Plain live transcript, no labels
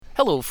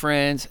Hello,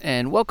 friends,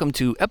 and welcome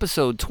to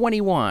episode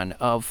 21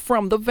 of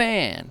From the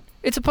Van.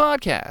 It's a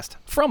podcast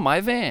from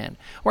my van,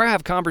 where I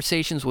have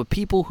conversations with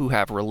people who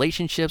have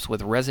relationships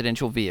with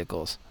residential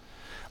vehicles.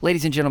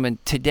 Ladies and gentlemen,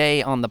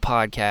 today on the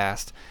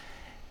podcast,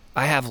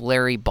 I have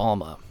Larry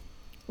Balma.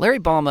 Larry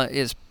Balma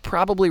is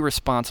probably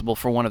responsible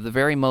for one of the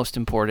very most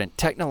important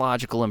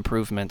technological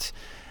improvements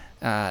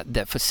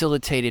that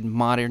facilitated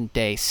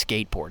modern-day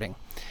skateboarding.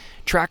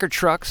 Tracker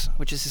Trucks,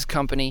 which is his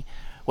company,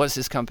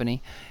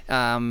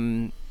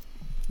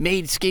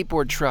 made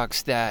skateboard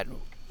trucks that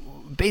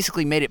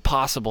basically made it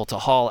possible to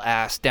haul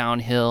ass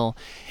downhill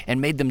and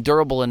made them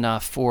durable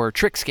enough for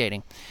trick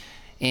skating.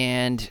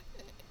 And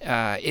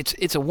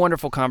it's a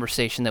wonderful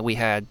conversation that we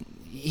had.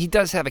 He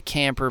does have a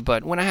camper,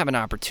 but when I have an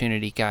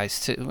opportunity,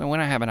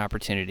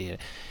 to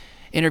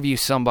interview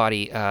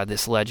somebody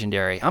this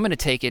legendary, I'm going to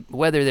take it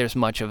whether there's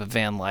much of a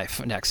van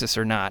life nexus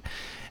or not.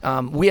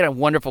 We had a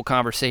wonderful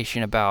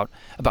conversation about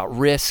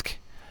risk,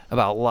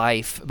 about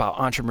life, about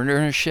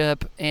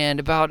entrepreneurship, and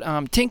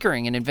about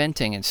tinkering and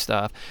inventing and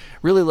stuff.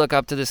 Really look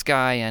up to this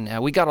guy, and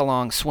we got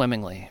along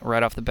swimmingly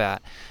right off the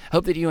bat.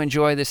 Hope that you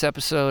enjoy this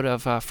episode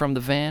of From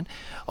the Van.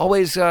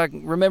 Always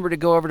remember to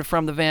go over to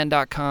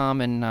FromTheVan.com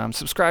and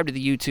subscribe to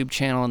the YouTube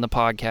channel and the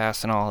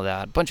podcast and all of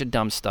that. Bunch of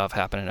dumb stuff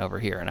happening over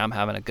here, and I'm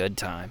having a good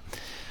time.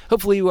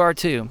 Hopefully you are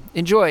too.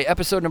 Enjoy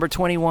episode number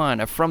 21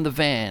 of From the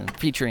Van,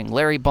 featuring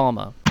Larry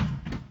Balma.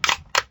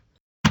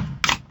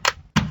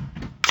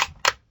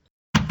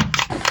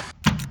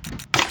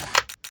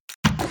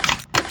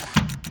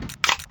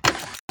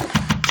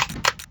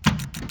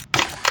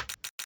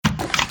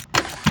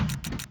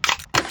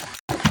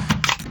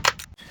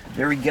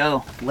 There we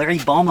go. Larry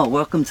Balma,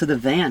 welcome to the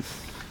van.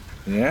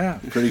 Yeah,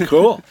 pretty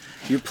cool.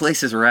 Your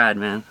place is rad,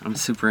 man. I'm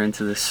super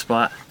into this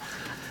spot.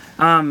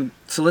 So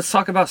let's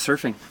talk about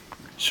surfing.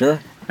 Sure.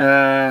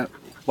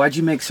 Why'd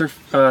you make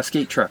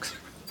skate trucks?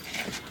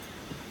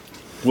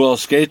 Well,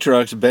 skate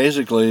trucks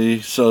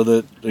basically so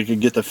that they could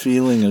get the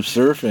feeling of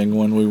surfing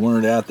when we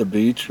weren't at the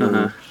beach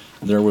or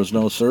there was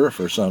no surf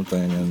or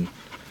something. And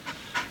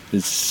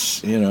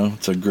it's,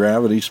 it's a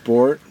gravity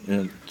sport.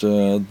 It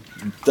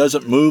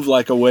doesn't move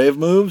like a wave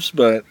moves,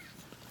 but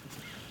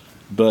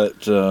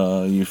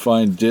you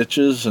find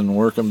ditches and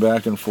work them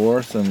back and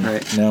forth, and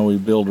Now we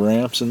build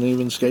ramps and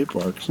even skate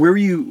parks. Where'd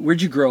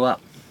you grow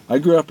up? I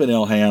grew up in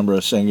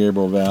Alhambra, San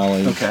Gabriel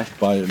Valley,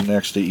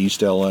 next to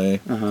East LA.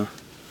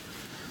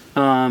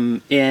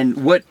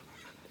 And what,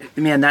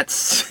 man,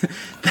 that's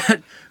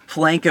that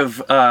plank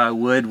of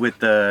wood with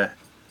the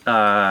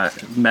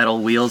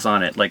metal wheels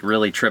on it like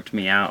really tripped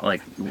me out.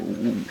 Like,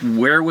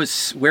 where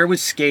was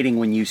skating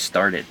when you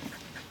started?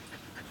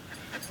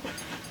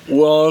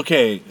 Well,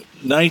 okay,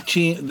 when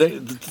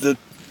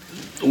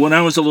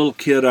I was a little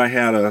kid, I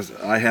had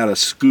a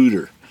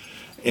scooter,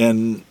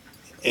 and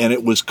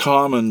it was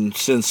common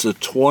since the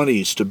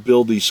 20s to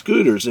build these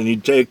scooters, and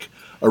you'd take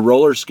a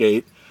roller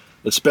skate,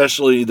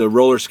 especially the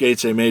roller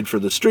skates they made for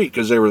the street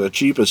because they were the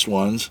cheapest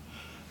ones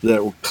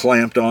that were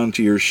clamped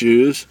onto your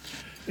shoes,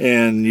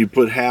 and you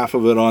put half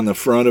of it on the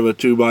front of a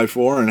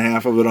 2x4 and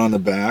half of it on the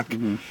back,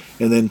 and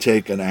then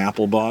take an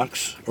apple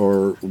box,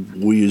 or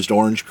we used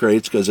orange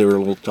crates because they were a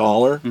little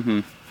taller,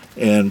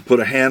 and put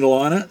a handle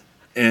on it,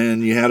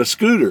 and you had a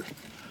scooter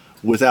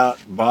without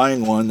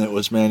buying one that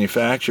was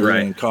manufactured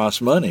and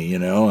cost money.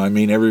 I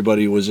mean,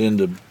 everybody was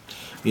into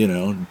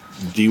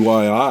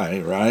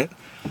DIY, right?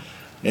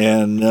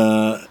 And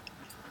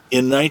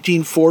in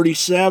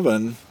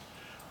 1947,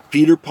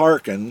 Peter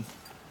Parkin,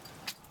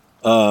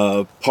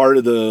 part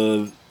of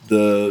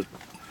the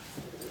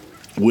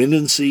Wind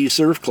and Sea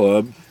Surf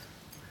Club,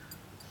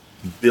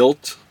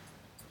 built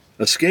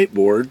a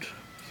skateboard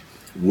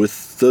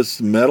with the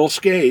metal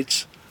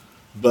skates,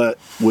 but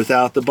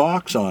without the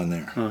box on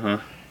there.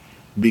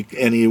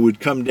 And he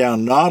would come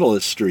down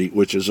Nautilus Street,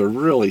 which is a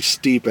really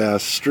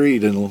steep-ass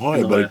street in La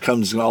Jolla, but it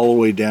comes all the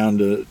way down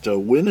to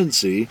Wind and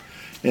Sea,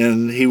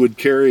 and he would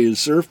carry his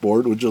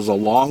surfboard, which was a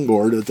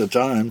longboard at the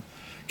time,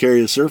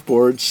 carry his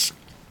surfboards,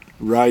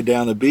 ride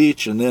down the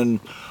beach, and then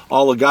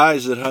all the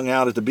guys that hung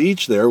out at the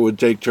beach there would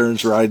take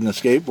turns riding a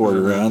skateboard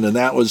around, and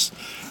that was,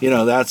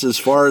 that's as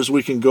far as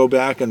we can go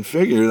back and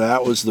figure.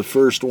 That was the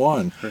first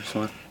one.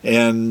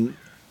 And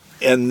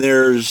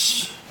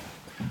there's,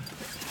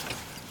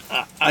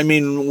 I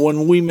mean,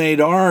 when we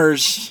made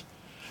ours,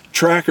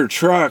 Tracker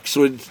Trucks,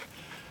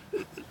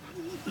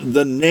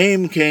 the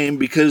name came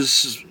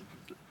because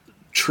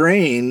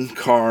train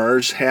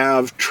cars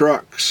have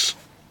trucks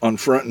on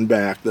front and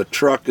back. The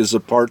truck is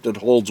the part that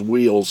holds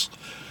wheels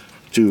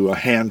to a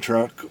hand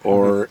truck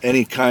or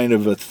any kind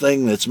of a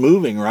thing that's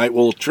moving, right?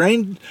 Well,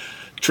 trains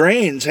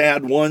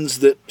had ones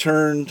that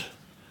turned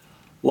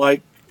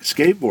like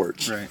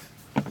skateboards, right?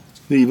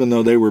 Even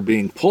though they were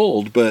being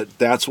pulled, but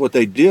that's what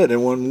they did.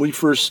 And when the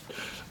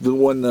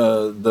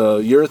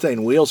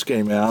urethane wheels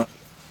came out,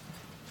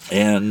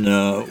 and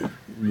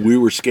we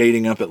were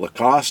skating up at La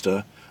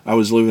Costa, I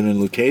was living in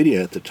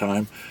Leucadia at the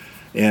time,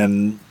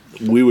 and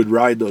we would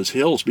ride those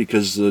hills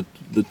because the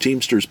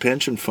Teamsters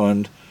Pension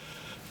Fund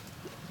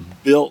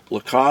built La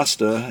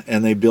Costa,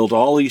 and they built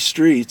all these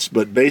streets,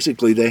 but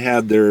basically they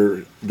had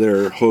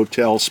their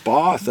hotel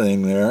spa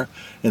thing there,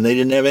 and they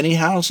didn't have any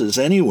houses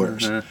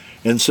anywhere.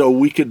 And so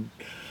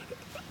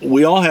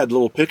we all had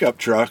little pickup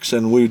trucks,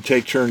 and we would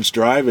take turns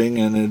driving,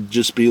 and it'd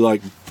just be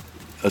like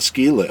a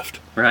ski lift.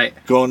 Right.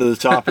 Going to the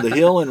top of the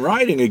hill and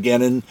riding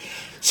again. And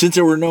since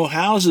there were no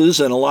houses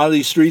and a lot of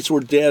these streets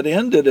were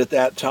dead-ended at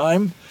that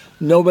time,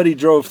 nobody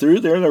drove through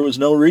there. There was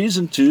no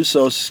reason to,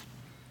 so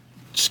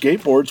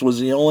skateboards was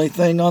the only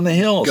thing on the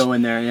hills. Go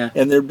in there, yeah.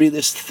 And there'd be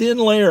this thin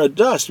layer of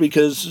dust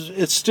because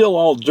it's still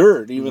all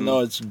dirt. Even though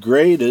it's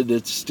graded,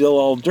 it's still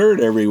all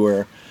dirt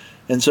everywhere.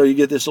 And so you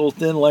get this little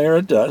thin layer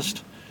of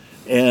dust.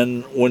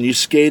 And when you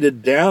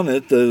skated down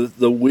it,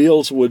 the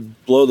wheels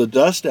would blow the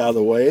dust out of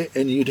the way,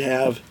 and you'd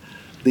have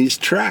these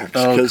tracks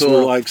because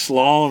we're like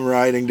slalom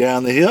riding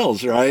down the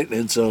hills, right?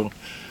 And so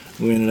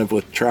we ended up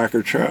with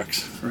tracker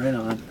trucks. Right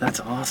on. That's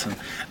awesome.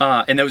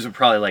 And those were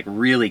probably like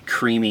really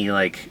creamy,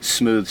 like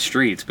smooth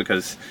streets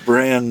because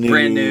brand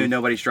new,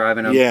 nobody's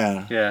driving them.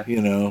 Yeah.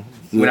 You know,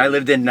 when I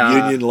lived in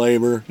union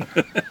labor.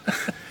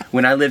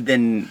 When I lived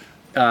in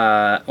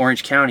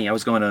Orange County, I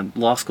was going to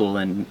law school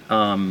in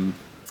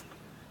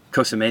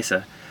Costa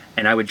Mesa,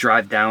 and I would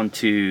drive down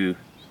to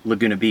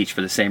Laguna Beach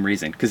for the same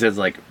reason, because it's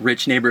like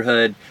rich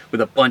neighborhood with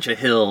a bunch of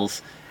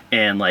hills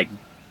and like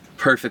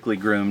perfectly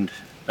groomed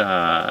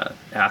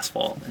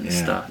asphalt and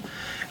stuff.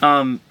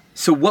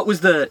 So what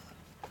was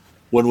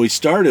when we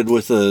started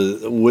with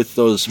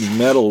those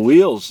metal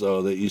wheels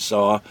though that you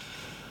saw,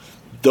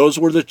 those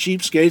were the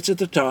cheap skates at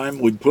the time.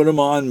 We'd put them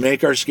on,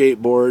 make our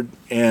skateboard,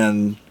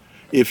 and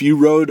if you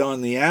rode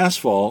on the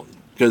asphalt,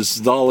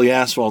 because all the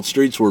asphalt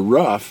streets were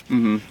rough,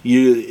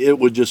 it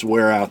would just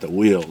wear out the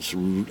wheels.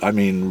 I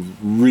mean,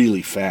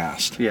 really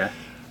fast. Yeah.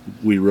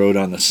 We rode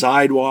on the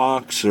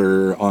sidewalks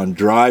or on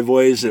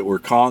driveways that were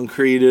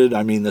concreted.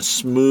 I mean, the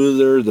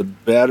smoother, the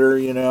better,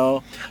 you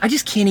know. I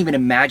just can't even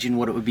imagine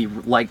what it would be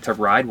like to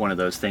ride one of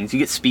those things. You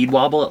get speed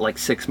wobble at like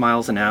 6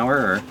 miles an hour,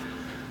 or?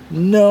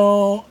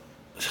 No.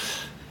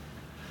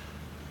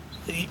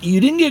 You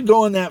didn't get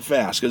going that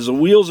fast because the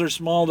wheels are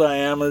small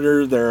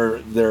diameter.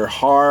 They're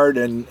hard,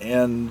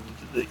 and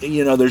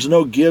you know there's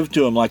no give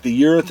to them. Like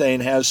the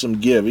urethane has some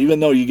give,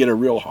 even though you get a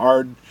real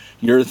hard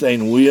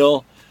urethane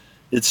wheel,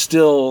 it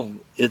still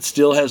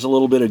has a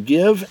little bit of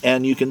give,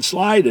 and you can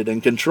slide it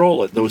and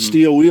control it. Those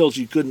steel wheels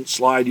you couldn't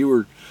slide.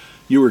 You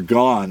were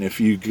gone if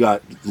you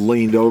got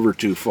leaned over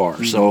too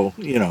far. So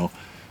you know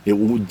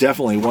it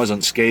definitely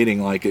wasn't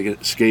skating like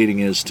skating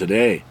is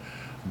today,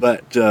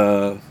 but.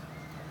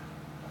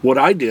 What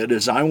I did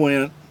is I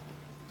went,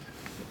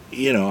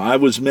 you know, I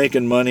was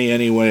making money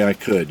any way I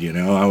could, you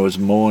know. I was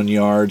mowing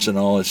yards and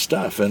all this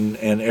stuff. And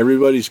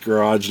everybody's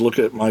garage, look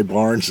at my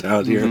barns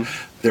out here,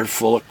 they're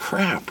full of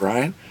crap,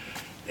 right?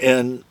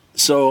 And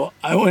so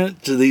I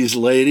went to these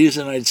ladies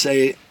and I'd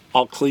say,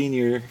 I'll clean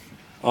your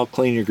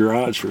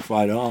garage for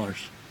 $5.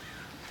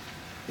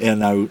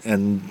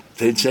 And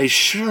they'd say,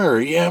 sure,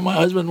 yeah, my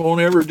husband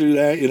won't ever do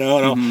that, you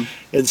know.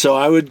 And so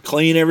I would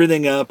clean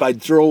everything up.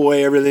 I'd throw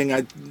away everything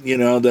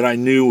that I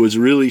knew was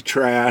really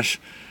trash,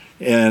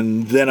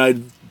 and then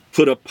I'd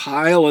put a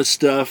pile of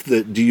stuff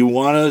that, do you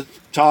want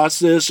to toss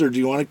this or do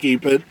you want to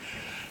keep it?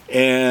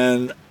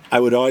 And I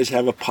would always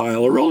have a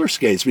pile of roller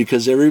skates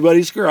because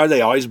everybody's garage,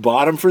 they always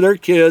bought them for their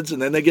kids, and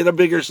then they get a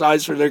bigger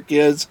size for their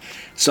kids.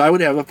 So I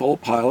would have a whole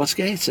pile of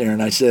skates there,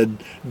 and I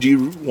said, do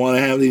you want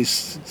to have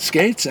these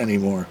skates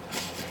anymore?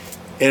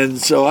 And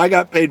so I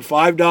got paid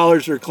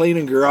 $5 for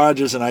cleaning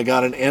garages, and I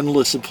got an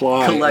endless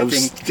supply of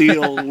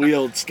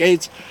steel-wheeled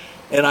skates.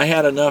 And I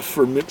had enough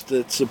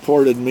that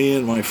supported me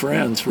and my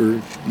friends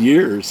for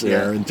years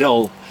there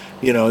until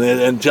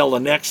the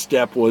next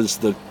step was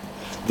the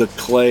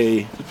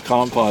clay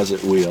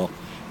composite wheel.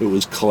 It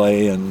was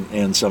clay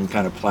and some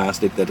kind of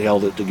plastic that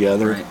held it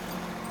together. Right.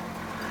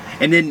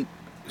 And then,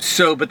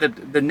 but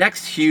the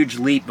next huge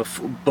leap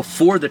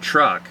before the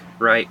truck,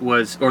 right,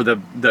 or the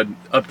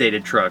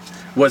updated truck,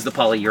 was the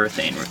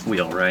polyurethane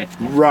wheel, right?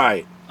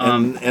 Right.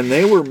 And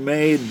they were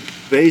made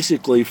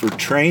basically for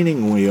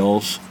training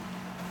wheels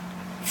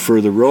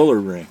for the roller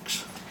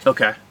rinks.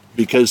 Okay.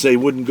 Because they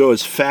wouldn't go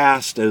as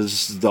fast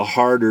as the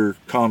harder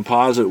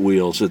composite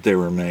wheels that they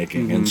were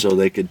making. And so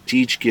they could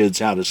teach kids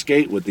how to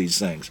skate with these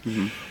things.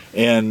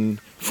 And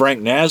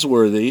Frank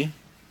Nasworthy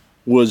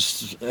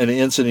was an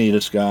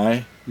Encinitas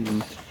guy.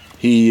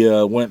 He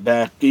went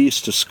back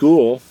east to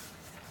school,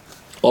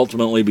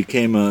 ultimately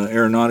became an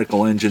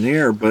aeronautical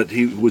engineer, but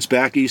he was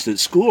back east at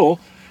school,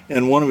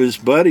 and one of his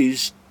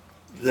buddies,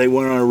 they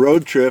went on a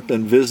road trip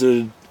and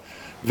visited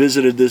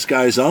this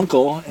guy's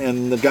uncle,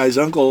 and the guy's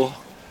uncle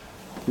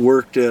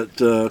worked at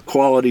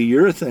Quality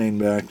Urethane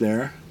back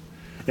there,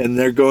 and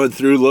they're going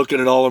through looking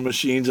at all the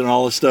machines and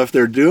all the stuff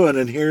they're doing,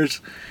 and here's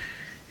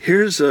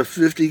a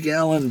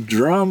 50-gallon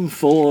drum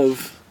full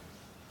of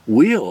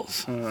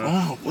wheels.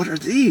 Oh, what are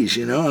these?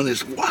 You know, and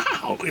it's,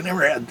 wow, we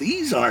never had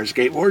these on our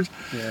skateboards.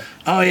 Yeah.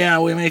 Oh yeah,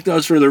 we make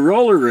those for the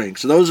roller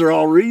rinks. Those are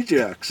all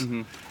rejects.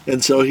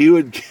 And so he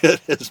would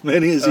get as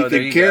many as he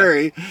could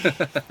carry,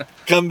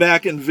 come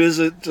back and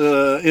visit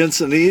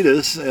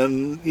Encinitas,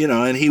 and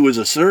and he was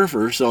a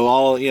surfer, so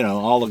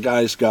all the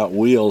guys got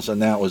wheels,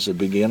 and that was the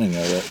beginning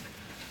of it.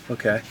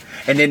 Okay.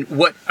 And then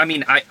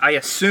I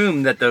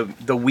assume that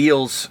the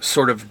wheels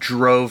sort of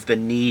drove the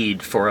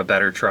need for a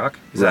better truck.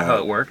 Is that how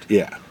it worked?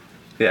 Yeah.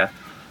 Yeah.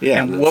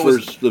 Yeah. And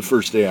the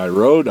first day I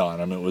rode on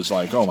them, it was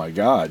like, oh my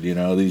God,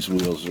 these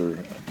wheels are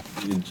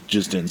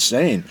just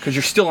insane. Because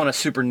you're still on a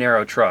super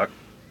narrow truck.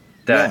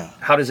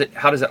 How does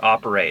it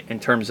operate in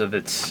terms of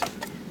its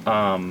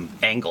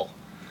angle?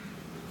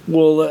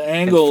 Well, the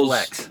angles.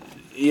 Flex.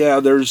 Yeah,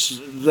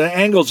 the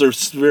angles are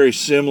very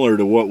similar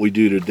to what we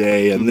do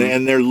today, and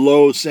they're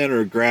low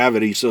center of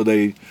gravity, so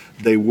they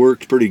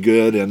worked pretty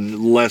good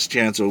and less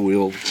chance of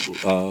wheel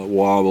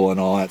wobble and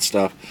all that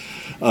stuff.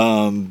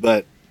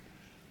 But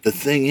the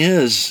thing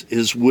is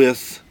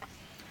with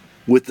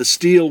the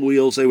steel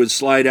wheels, they would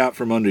slide out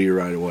from under you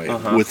right away.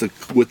 With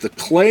the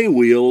clay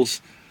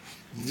wheels,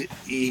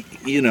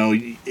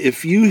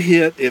 if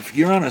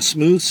you're on a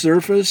smooth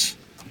surface,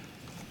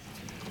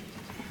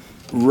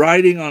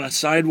 riding on a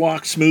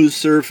sidewalk smooth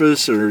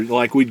surface, or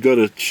like we'd go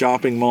to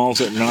shopping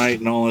malls at night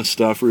and all this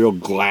stuff, real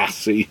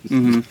glassy,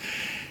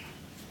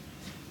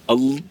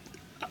 a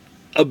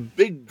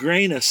big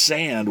grain of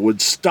sand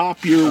would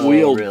stop your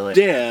wheel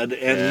dead,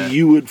 and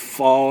you would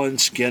fall and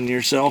skin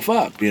yourself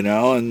up,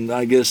 and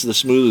I guess the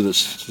smoother the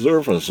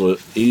surface, the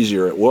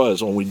easier it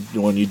was.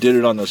 When you did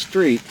it on the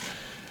street,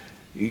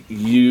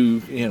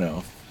 you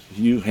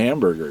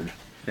hamburgered.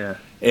 Yeah.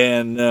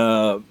 And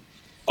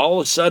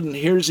all of a sudden,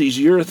 here's these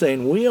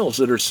urethane wheels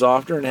that are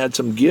softer and had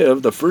some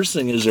give. The first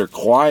thing is they're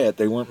quiet.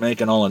 They weren't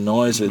making all the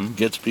noise that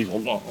gets people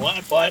going,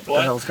 what? What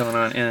the hell's going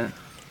on? Yeah.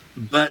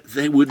 But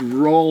they would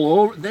roll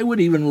over. They would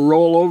even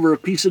roll over a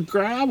piece of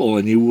gravel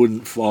and you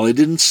wouldn't fall. It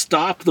didn't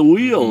stop the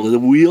wheel. The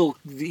wheel,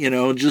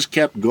 just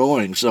kept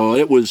going. So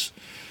it was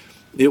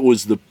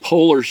the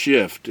polar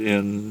shift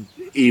in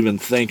even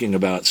thinking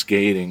about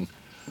skating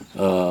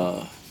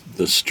the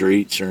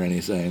streets or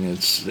anything.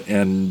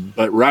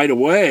 But right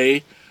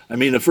away,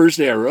 the first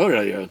day I rode it,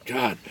 I go,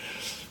 God,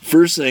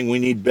 first thing, we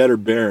need better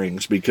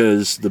bearings,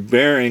 because the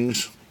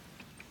bearings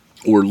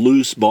were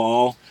loose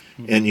ball,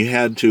 and you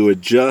had to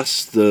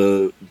adjust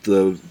the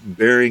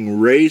bearing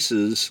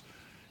races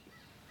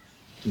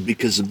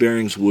because the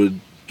bearings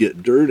would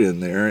get dirt in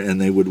there and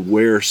they would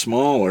wear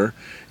smaller,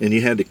 and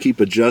you had to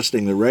keep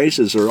adjusting the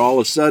races, or all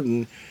of a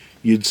sudden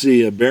you'd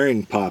see a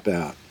bearing pop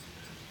out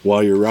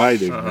while you're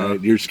riding,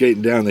 right? You're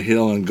skating down the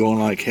hill and going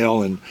like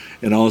hell, and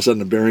all of a sudden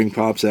a bearing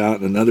pops out,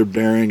 and another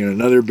bearing, and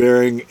another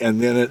bearing,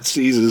 and then it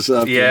seizes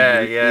up.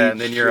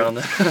 And then you're on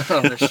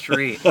the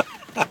street.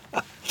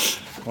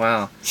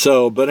 Wow.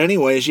 So, but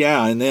anyways,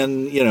 and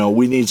then,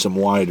 we need some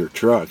wider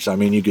trucks.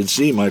 You can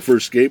see my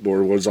first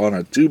skateboard was on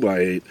a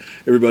 2x8.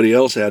 Everybody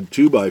else had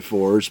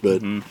 2x4s,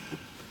 but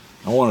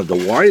I wanted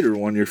the wider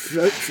one. Your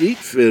feet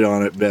fit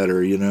on it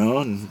better,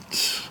 and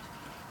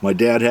my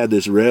dad had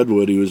this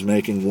redwood. He was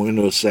making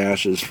window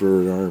sashes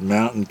for our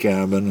mountain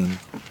cabin,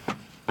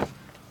 and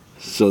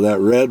so that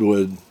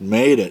redwood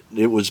made it.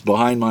 It was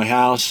behind my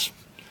house,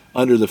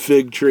 under the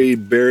fig tree,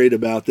 buried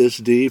about this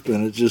deep,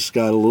 and it just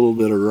got a little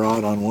bit of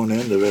rot on one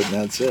end of it, and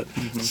that's it.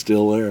 It's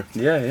still there.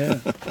 Yeah.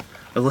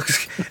 It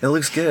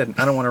looks good.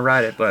 I don't want to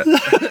ride it, but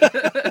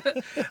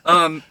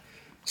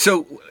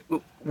so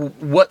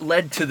what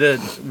led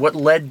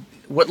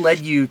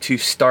you to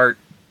start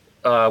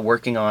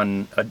working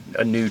on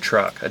a new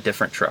truck, a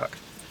different truck?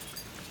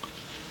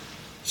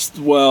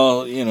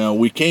 Well,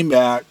 we came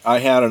back. I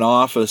had an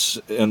office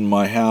in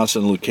my house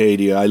in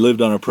Leucadia. I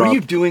lived on a property. What were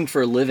you doing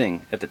for a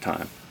living at the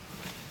time?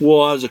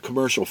 Well, I was a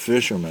commercial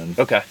fisherman.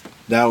 Okay.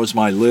 That was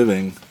my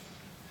living.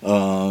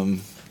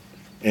 And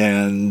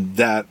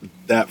that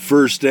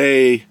first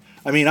day,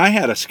 I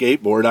had a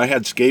skateboard. I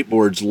had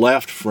skateboards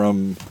left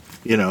from,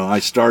 I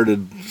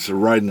started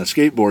riding a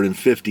skateboard in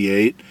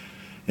 '58.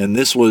 And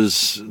this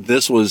was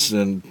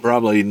in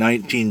probably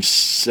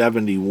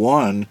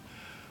 1971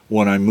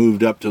 when I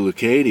moved up to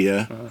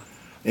Leucadia,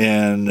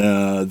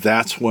 and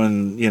that's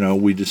when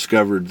we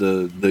discovered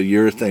the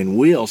urethane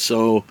wheel.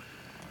 So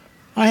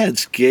I had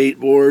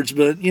skateboards,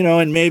 but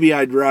and maybe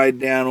I'd ride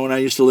down when I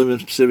used to live in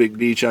Pacific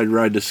Beach. I'd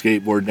ride the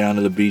skateboard down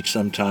to the beach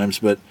sometimes,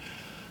 but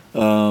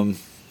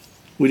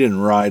we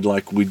didn't ride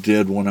like we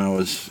did when I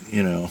was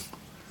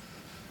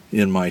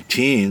in my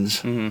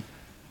teens.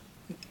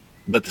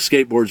 But the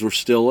skateboards were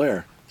still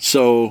there.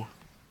 So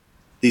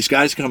these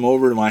guys come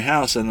over to my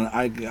house, and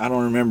I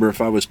don't remember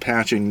if I was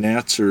patching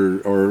nets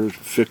or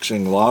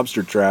fixing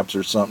lobster traps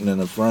or something in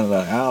the front of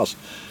the house.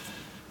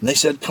 And they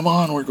said, come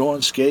on, we're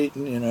going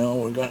skating,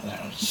 we're going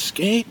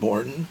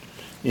skateboarding,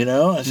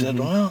 I said,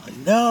 well,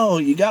 no,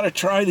 you got to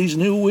try these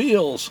new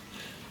wheels.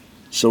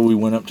 So we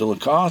went up to La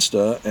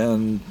Costa,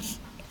 and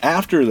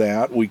after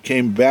that, we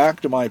came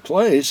back to my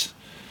place,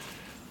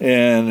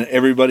 and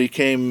everybody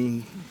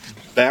came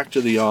back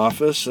to the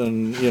office,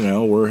 and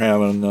we're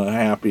having a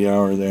happy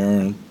hour there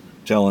and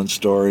telling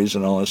stories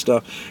and all this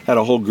stuff. Had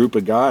a whole group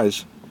of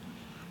guys,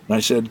 and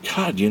I said,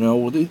 God,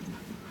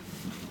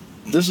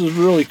 this is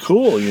really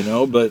cool,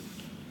 but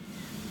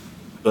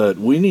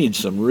we need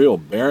some real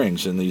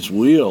bearings in these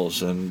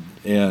wheels, and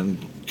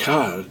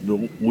God,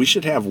 we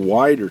should have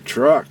wider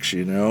trucks,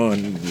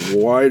 and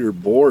wider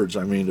boards,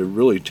 to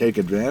really take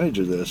advantage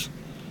of this.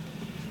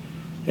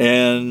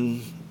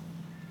 And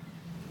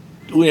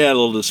we had a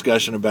little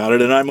discussion about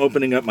it, and I'm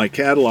opening up my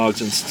catalogs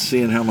and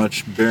seeing how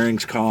much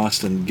bearings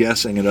cost and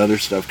guessing at other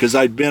stuff, because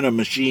I'd been a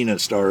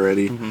machinist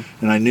already, and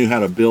I knew how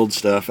to build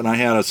stuff, and I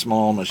had a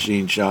small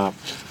machine shop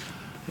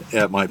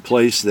at my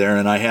place there,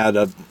 and I had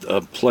a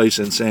place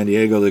in San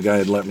Diego. The guy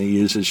had let me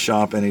use his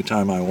shop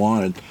anytime I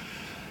wanted,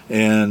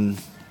 and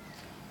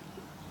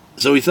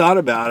so we thought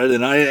about it,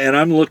 and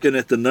I'm looking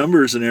at the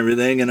numbers and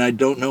everything, and I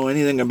don't know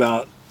anything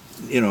about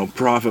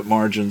profit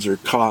margins or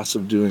costs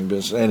of doing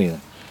business,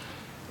 anything.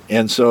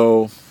 And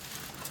so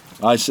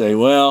I say,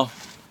 well,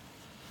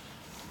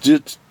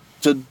 to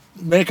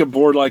make a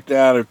board like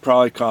that, it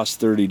probably costs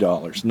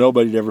 $30.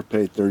 Nobody'd ever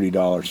pay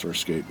 $30 for a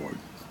skateboard.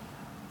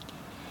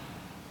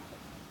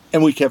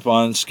 And we kept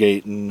on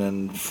skating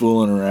and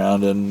fooling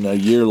around, and a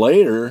year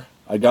later,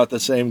 I got the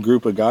same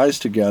group of guys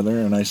together,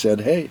 and I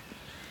said, hey,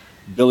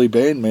 Billy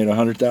Bain made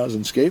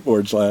 100,000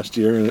 skateboards last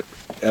year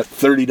at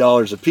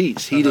 $30 a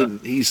piece.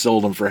 He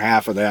sold them for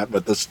half of that,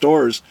 but the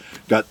stores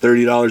got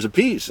 $30 a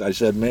piece. I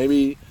said,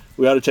 maybe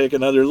we ought to take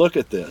another look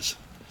at this.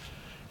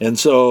 And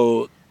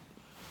so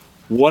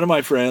one of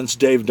my friends,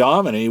 Dave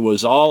Dominy,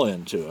 was all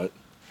into it,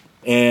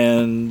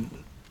 and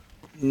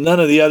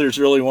none of the others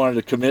really wanted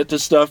to commit to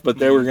stuff, but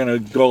they were going to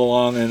go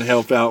along and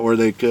help out where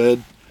they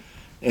could.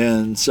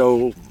 And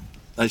so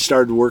I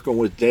started working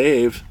with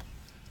Dave,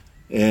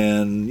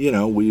 and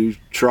we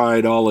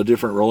tried all the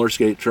different roller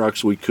skate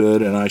trucks we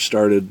could, and I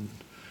started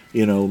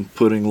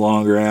putting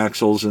longer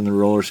axles in the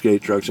roller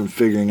skate trucks and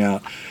figuring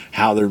out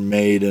how they're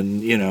made,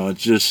 and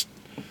it's just,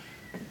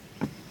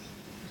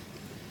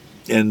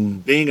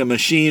 and being a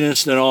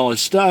machinist and all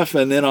this stuff.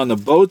 And then on the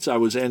boats I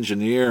was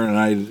engineer, and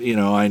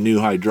I knew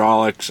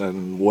hydraulics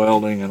and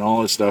welding and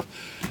all this stuff,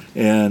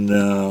 and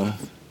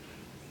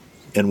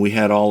we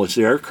had all this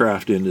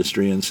aircraft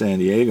industry in San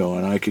Diego,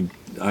 and I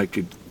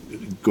could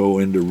go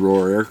into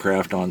Roar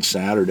Aircraft on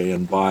Saturday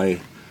and buy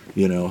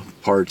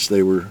parts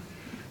they were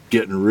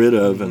getting rid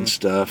of and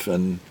stuff,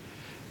 and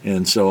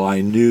so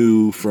I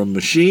knew from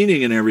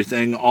machining and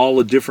everything all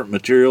the different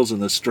materials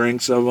and the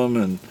strengths of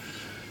them,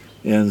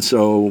 and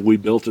so we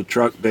built a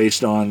truck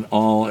based on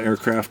all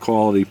aircraft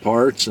quality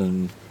parts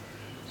and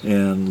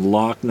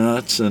lock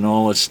nuts and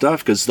all this stuff,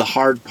 because the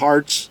hard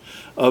parts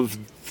of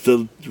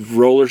the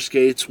roller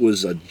skates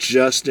was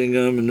adjusting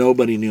them.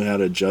 Nobody knew how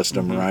to adjust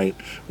them right.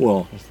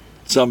 Well,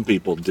 some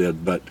people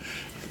did, but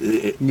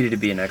it needed to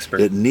be an expert.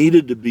 It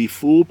needed to be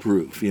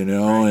foolproof,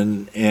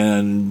 right.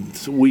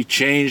 And we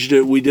changed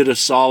it. We did a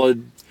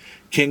solid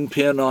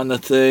kingpin on the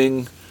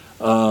thing.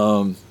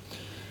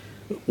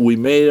 We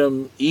made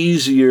them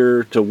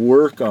easier to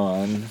work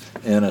on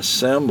and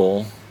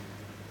assemble,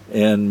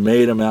 and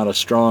made them out of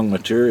strong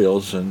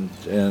materials, and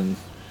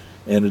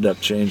ended up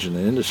changing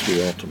the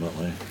industry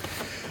ultimately.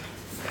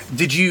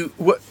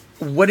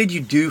 What did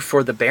you do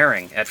for the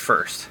bearing at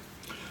first?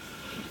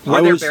 Were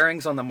there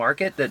bearings on the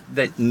market that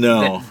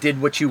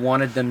did what you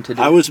wanted them to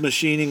do? I was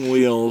machining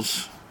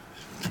wheels,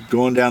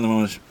 going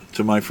down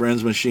to my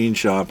friend's machine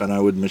shop, and I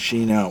would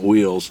machine out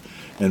wheels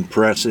and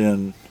press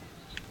in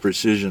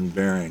precision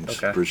bearings,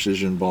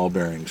 precision ball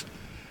bearings.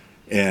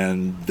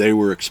 And they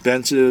were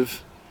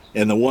expensive,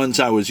 and the ones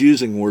I was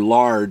using were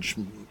large.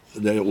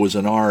 It was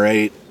an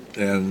R8,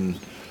 and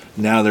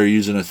now they're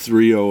using a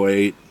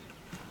 308,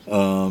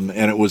 and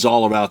it was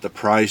all about the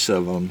price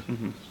of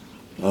them.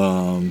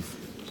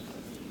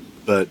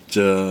 But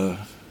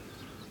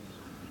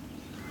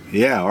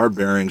our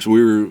bearings,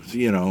 we were,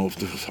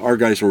 our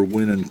guys were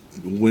winning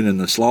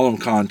the slalom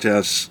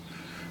contests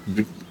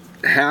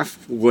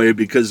halfway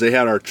because they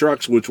had our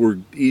trucks, which were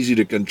easy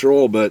to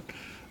control, but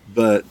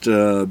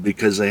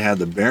because they had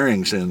the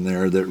bearings in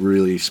there that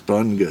really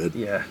spun good.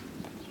 Yeah.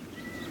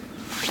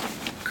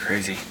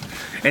 Crazy.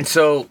 And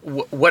so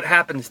what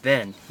happens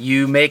then?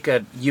 You make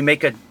a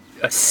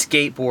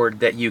skateboard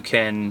that you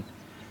can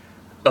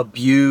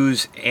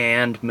abuse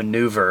and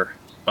maneuver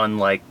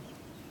unlike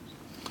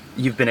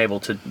you've been able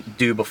to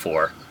do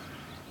before.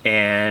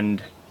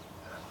 And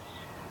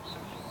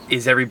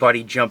is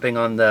everybody jumping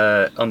on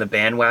the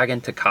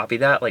bandwagon to copy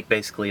that, like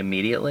basically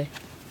immediately?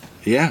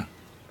 Yeah.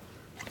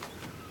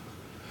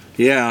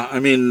 Yeah, I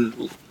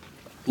mean,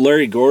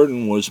 Larry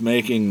Gordon was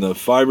making the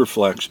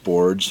Fiberflex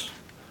boards,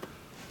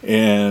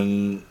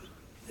 and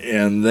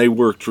they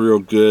worked real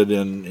good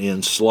in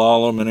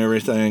slalom and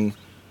everything.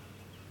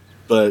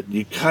 But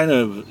you kind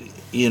of,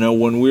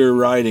 when we were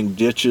riding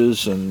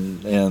ditches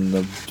and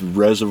the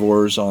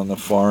reservoirs on the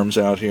farms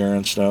out here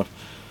and stuff,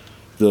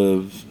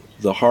 the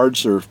hard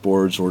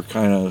surfboards were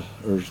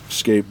or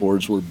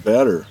skateboards were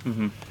better.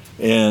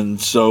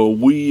 And so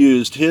we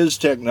used his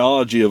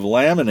technology of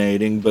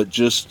laminating, but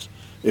just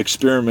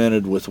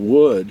experimented with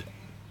wood,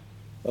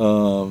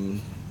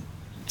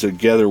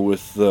 together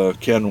with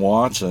Ken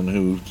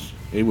Watson,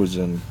 he was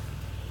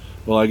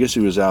I guess he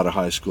was out of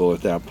high school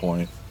at that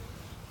point.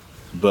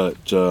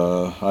 But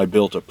I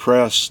built a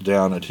press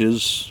down at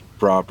his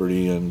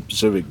property in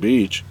Pacific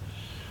Beach,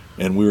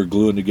 and we were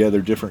gluing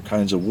together different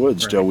kinds of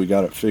woods till we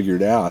got it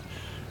figured out,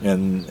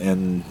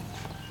 and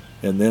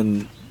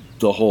then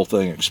the whole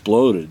thing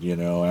exploded,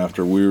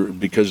 after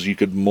because you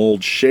could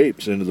mold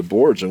shapes into the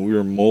boards, and we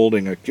were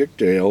molding a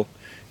kicktail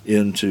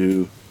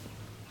into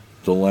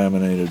the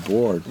laminated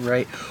board.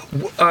 Right.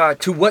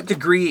 To what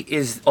degree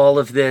is all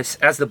of this,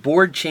 as the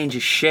board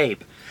changes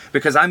shape?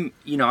 Because I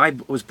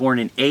was born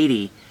in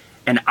 '80,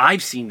 and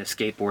I've seen the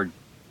skateboard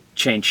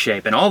change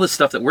shape, and all the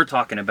stuff that we're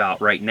talking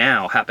about right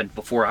now happened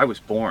before I was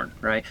born,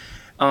 right?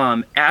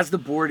 As the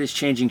board is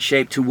changing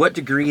shape, to what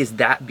degree is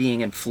that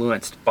being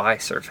influenced by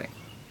surfing?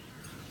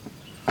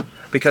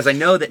 Because I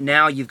know that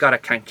now you've got a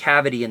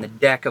concavity in the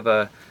deck of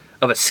a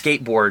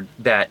skateboard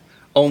that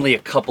only a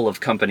couple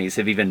of companies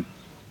have even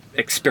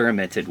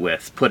experimented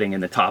with putting in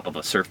the top of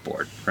a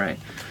surfboard, right?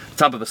 The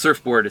top of a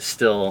surfboard is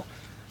still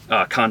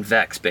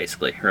convex,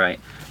 basically, right?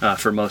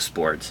 For most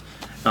boards.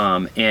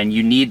 And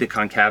you need the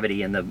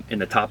concavity in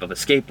the top of a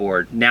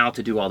skateboard now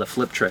to do all the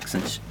flip tricks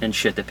and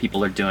shit that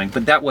people are doing.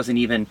 But that wasn't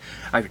even,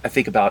 I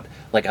think about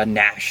like a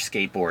Nash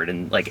skateboard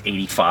in like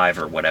 '85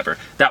 or whatever.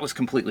 That was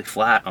completely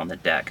flat on the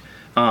deck.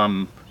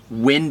 How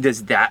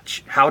does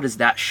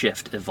that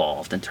shift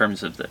evolved in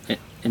terms of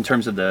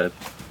the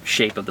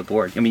shape of the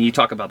board? I mean, you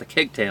talk about the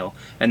kicktail,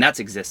 and that's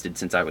existed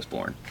since I was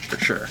born, for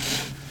sure.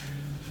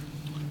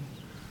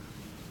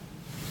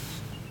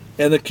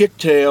 And the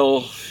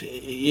kicktail,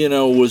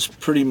 was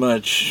pretty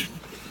much,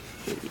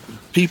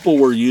 people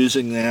were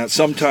using that.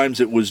 Sometimes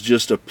it was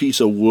just a piece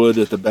of wood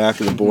at the back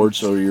of the board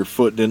so your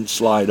foot didn't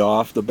slide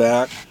off the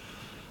back,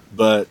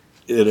 but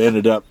it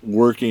ended up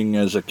working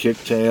as a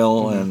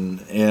kicktail,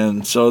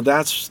 and so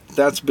that's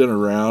been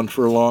around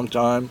for a long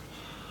time.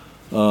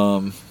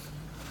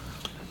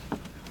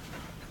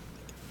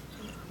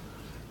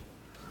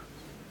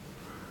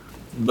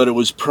 But it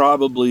was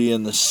probably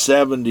in the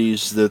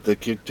 70s that the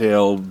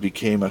kicktail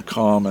became a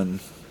common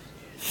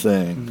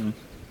thing.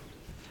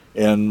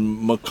 And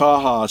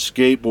Makaha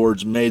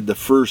skateboards made the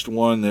first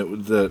one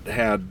that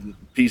had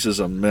pieces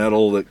of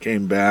metal that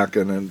came back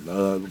and then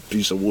a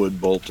piece of wood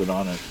bolted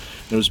on it.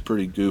 It was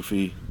pretty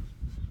goofy.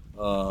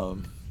 But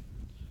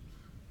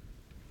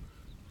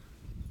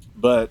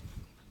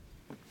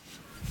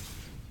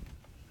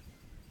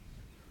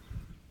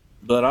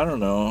I don't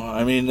know.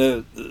 I mean,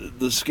 the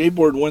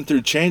skateboard went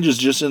through changes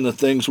just in the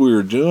things we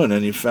were doing,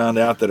 and you found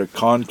out that a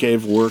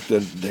concave worked,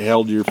 that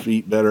held your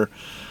feet better.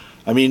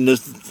 I mean,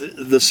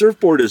 the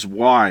surfboard is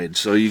wide,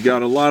 so you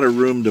got a lot of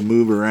room to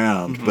move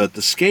around. But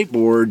the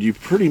skateboard, you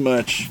pretty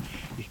much,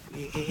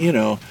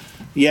 a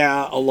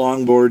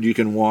longboard, you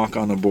can walk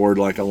on the board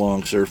like a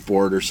long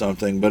surfboard or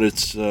something, but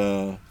it's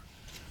the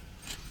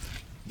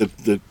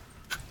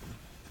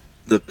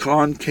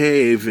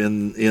concave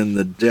in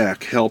the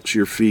deck helps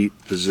your feet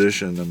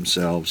position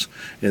themselves.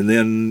 And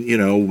then,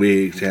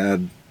 we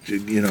had,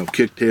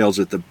 kicktails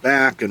at the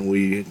back, and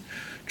we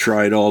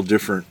tried all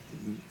different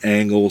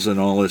angles and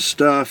all this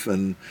stuff.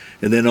 And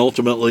then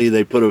ultimately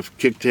they put a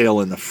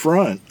kicktail in the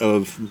front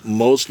of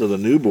most of the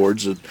new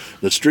boards.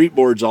 The street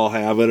boards all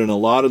have it, and a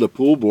lot of the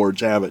pool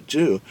boards have it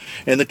too.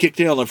 And the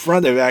kicktail in the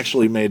front they've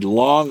actually made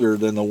longer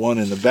than the one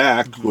in the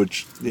back,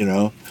 which,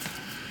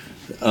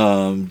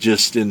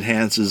 just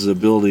enhances the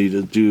ability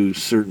to do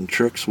certain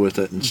tricks with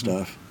it and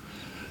stuff.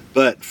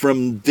 But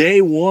from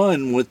day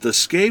one with the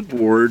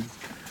skateboard,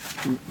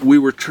 we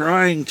were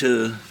trying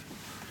to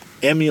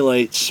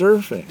emulate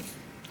surfing.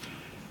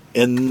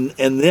 And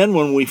then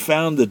when we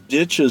found the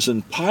ditches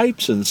and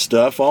pipes and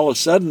stuff, all of a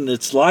sudden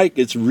it's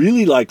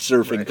really like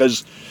surfing,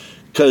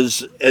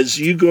 because as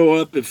you go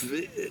up, if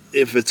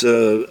it's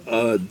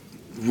a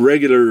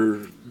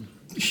regular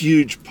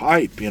huge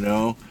pipe,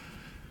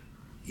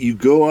 you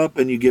go up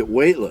and you get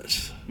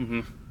weightless.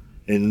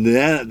 And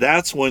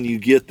that's when you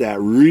get that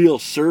real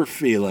surf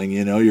feeling,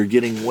 you're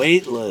getting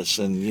weightless,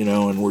 and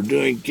and we're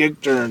doing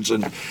kick turns,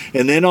 and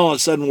then all of a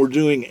sudden we're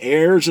doing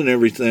airs and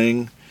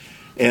everything,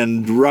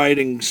 and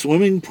riding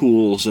swimming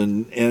pools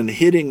and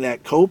hitting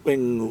that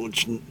coping,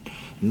 which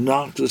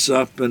knocked us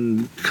up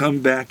and come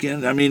back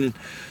in. I mean,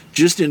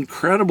 just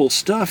incredible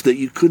stuff that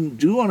you couldn't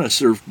do on a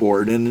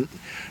surfboard. And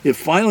it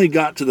finally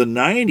got to the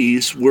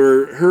 90s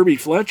where Herbie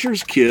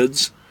Fletcher's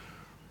kids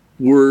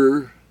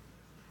were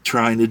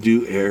trying to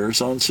do airs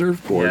on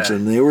surfboards,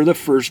 and they were the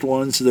first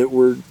ones that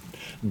were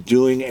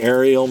doing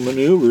aerial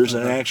maneuvers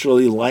and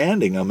actually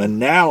landing them. And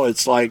now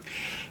it's like,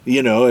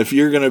 if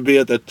you're going to be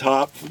at the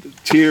top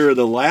tier of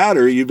the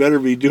ladder, you better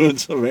be doing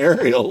some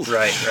aerials,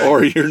 right.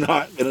 Or you're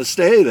not going to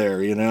stay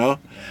there,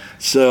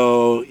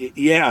 So,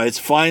 it's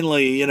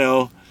finally,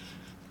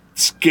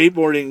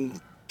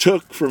 skateboarding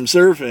took from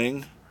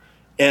surfing,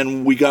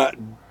 and we got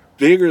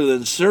bigger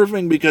than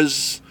surfing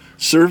because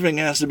surfing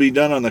has to be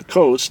done on the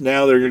coast.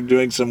 Now they're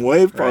doing some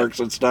wave parks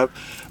and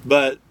stuff,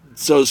 but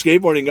so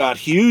skateboarding got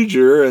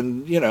huger,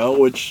 and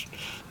which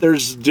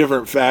there's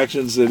different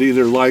factions that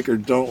either like or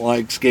don't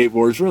like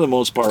skateboards. For the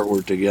most part,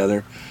 we're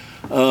together.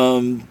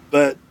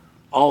 But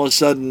all of a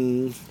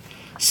sudden,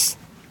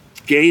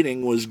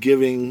 skating was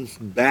giving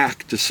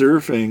back to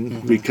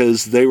surfing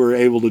because they were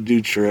able to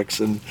do tricks,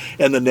 and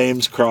the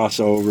names cross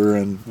over,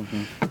 and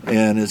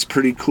it's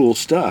pretty cool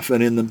stuff.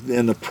 And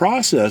in the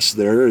process,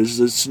 there is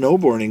that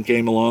snowboarding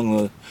came along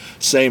the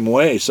same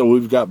way. So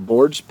we've got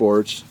board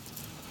sports.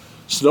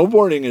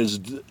 Snowboarding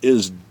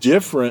is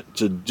different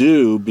to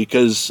do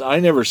because I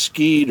never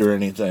skied or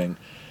anything,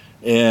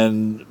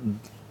 and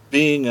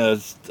being a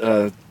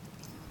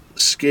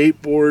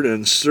skateboard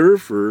and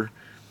surfer,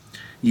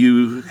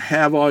 you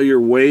have all your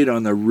weight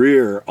on the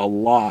rear a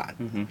lot.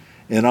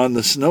 And on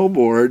the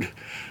snowboard,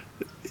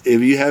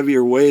 if you have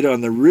your weight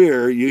on the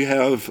rear, you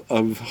have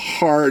a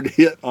hard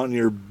hit on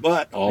your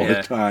butt all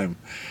the time.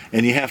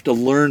 And you have to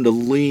learn to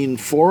lean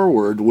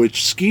forward,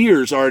 which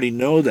skiers already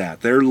know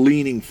that. They're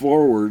leaning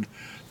forward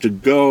to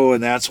go,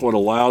 and that's what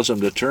allows them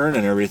to turn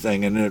and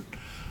everything. And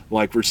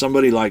like for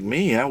somebody like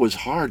me, that was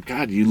hard.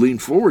 God, you lean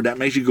forward, that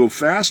makes you go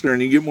faster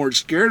and you get more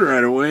scared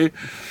right away.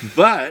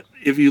 But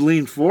if you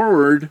lean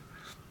forward,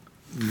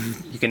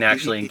 you can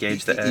actually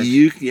engage the edge.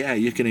 You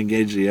can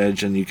engage the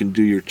edge, and you can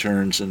do your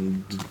turns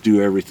and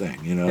do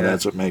everything.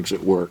 That's what makes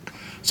it work.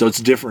 So it's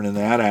different in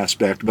that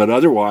aspect, but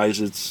otherwise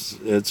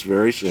it's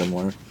very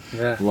similar.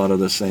 A lot of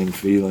the same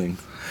feeling.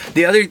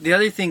 The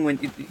other thing,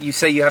 when you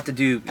say you have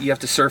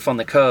to surf on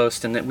the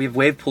coast, and that we have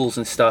wave pools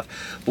and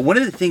stuff, but one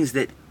of the things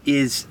that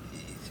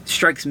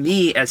strikes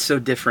me as so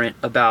different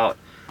about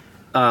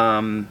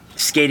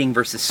skating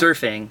versus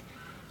surfing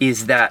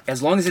is that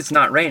as long as it's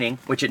not raining,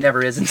 which it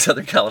never is in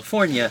Southern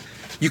California,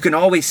 you can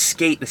always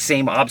skate the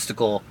same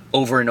obstacle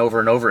over and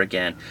over and over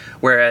again,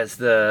 whereas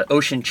the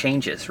ocean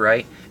changes,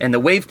 right? And the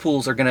wave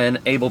pools are going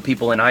to enable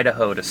people in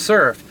Idaho to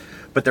surf,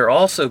 but they're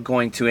also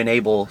going to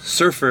enable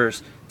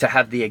surfers to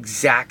have the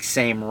exact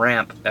same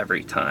ramp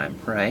every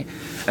time, right?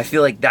 I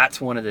feel like that's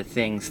one of the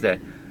things that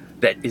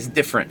is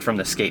different from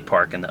the skate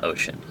park and the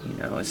ocean,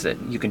 is that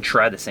you can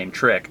try the same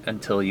trick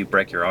until you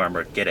break your arm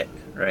or get it,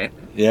 right?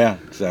 Yeah,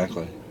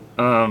 exactly.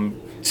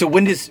 So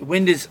when does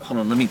hold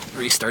on, let me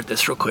restart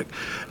this real quick.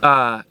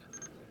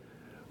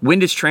 When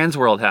does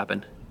Transworld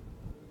happen?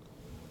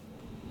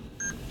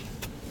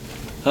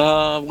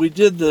 We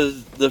did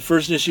the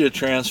first issue of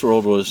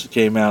Transworld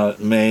came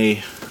out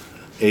May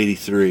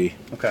 '83.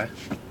 Okay.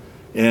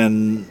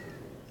 And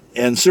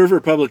Surfer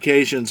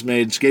Publications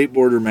made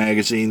Skateboarder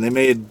magazine. They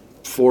made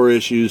 4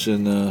 issues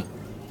in the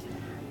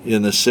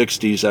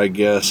 60s, I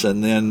guess,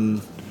 and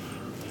then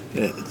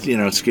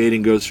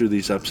skating goes through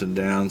these ups and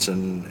downs,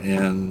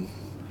 and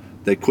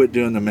they quit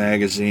doing the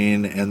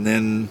magazine, and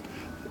then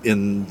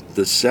in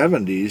the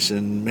 70s,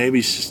 and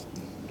maybe,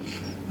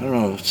 I don't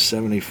know,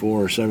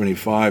 74 or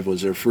 75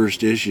 was their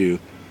first issue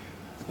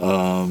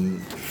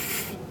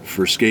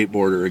for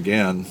Skateboarder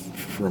again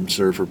from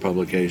Surfer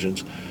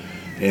Publications,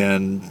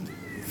 and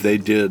they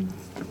did,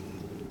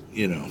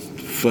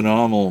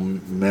 phenomenal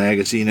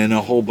magazine, and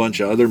a whole bunch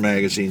of other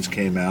magazines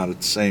came out at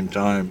the same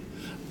time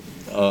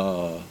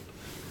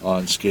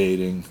on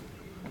skating.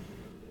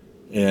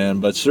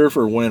 But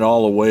Surfer went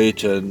all the way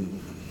to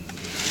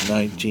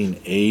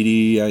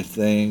 1980, I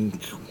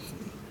think.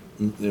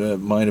 It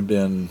might have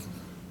been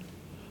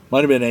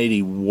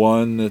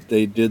 81 that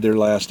they did their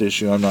last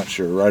issue. I'm not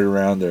sure, right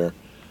around there.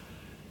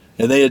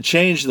 And they had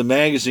changed the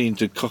magazine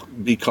to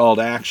be called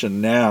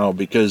Action Now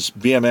because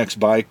BMX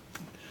Bike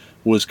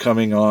was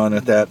coming on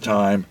at that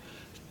time,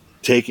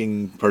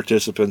 taking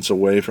participants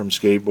away from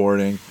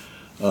skateboarding.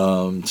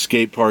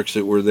 Skate parks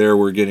that were there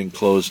were getting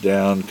closed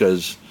down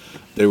because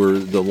the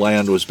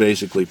land was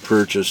basically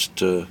purchased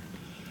to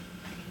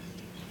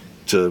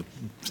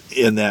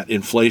in that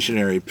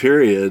inflationary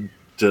period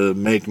to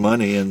make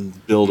money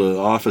and build an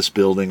office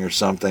building or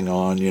something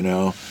on.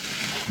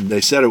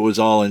 They said it was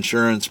all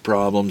insurance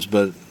problems,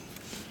 but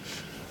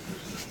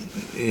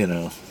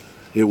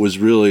it was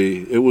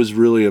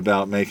really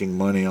about making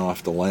money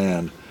off the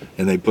land,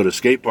 and they put a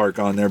skate park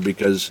on there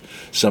because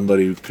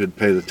somebody could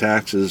pay the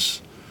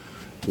taxes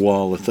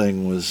while the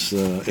thing was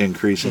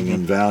increasing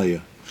in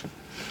value.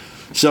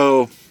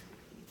 So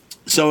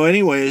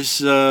anyways,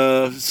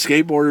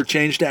 Skateboarder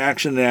changed to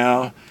Action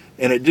Now,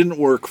 and it didn't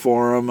work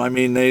for them. I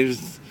mean, they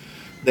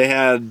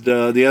had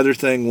the other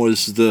thing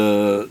was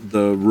the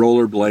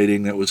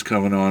rollerblading that was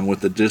coming on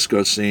with the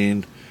disco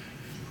scene,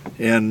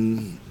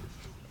 and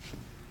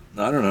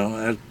I don't know,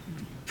 that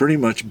pretty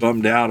much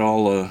bummed out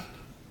all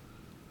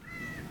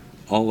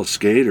the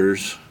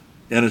skaters,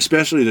 and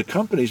especially the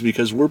companies,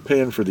 because we're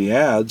paying for the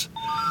ads.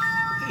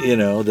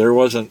 There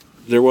wasn't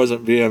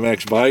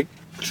BMX Bike,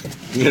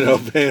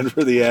 paying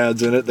for the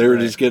ads in it. They were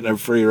just getting a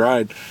free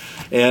ride,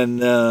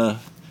 and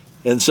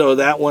so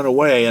that went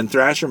away. And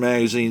Thrasher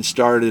magazine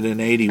started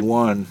in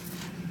 '81,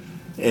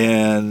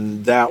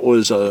 and that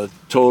was a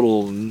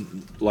total,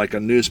 like a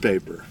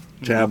newspaper,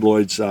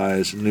 tabloid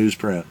size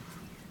newsprint.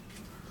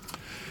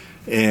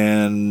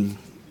 And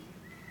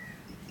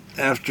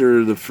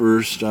after the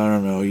first, I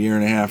don't know, year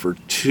and a half or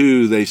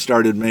two, they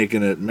started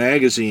making it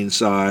magazine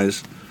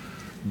size,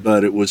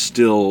 but it was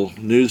still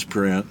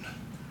newsprint.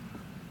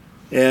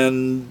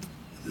 And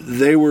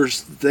they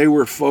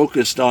were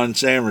focused on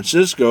San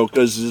Francisco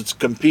because it's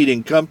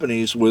competing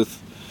companies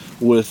with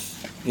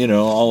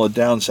all the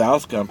down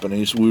south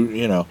companies.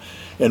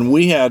 And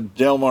we had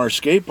Del Mar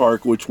Skate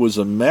Park, which was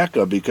a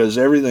mecca because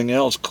everything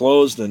else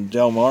closed, and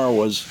Del Mar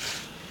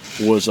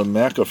was a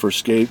mecca for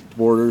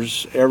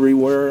skateboarders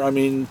everywhere. I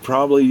mean,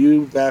 probably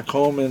you back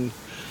home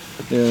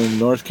in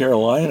North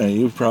Carolina,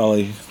 you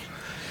probably...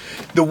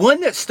 The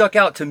one that stuck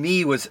out to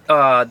me was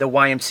the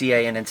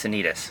YMCA in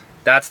Encinitas.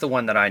 That's the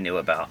one that I knew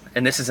about,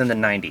 and this is in the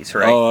 90s,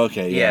 right? Oh,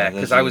 okay, yeah.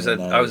 Because I was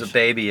a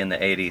baby in the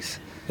 80s.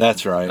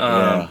 That's right.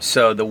 Yeah.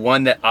 So the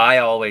one that I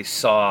always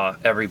saw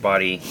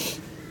everybody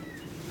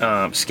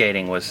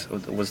skating was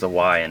the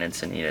Y in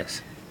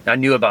Encinitas. I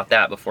knew about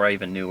that before I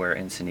even knew where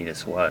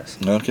Encinitas was.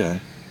 Okay.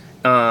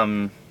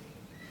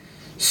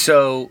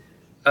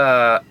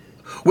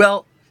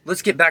 Well,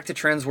 let's get back to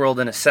Trends World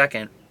in a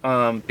second,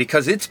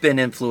 because it's been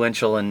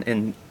influential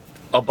in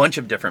a bunch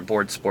of different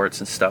board sports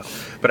and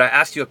stuff. But I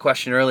asked you a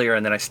question earlier,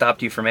 and then I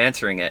stopped you from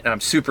answering it, and I'm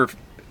super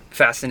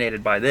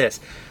fascinated by this.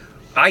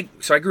 I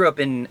grew up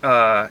in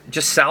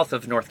just south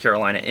of North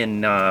Carolina,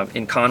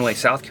 in Conway,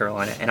 South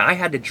Carolina, and I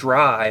had to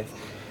drive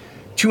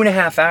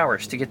 2.5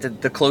 hours to get to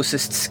the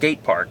closest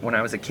skate park when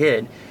I was a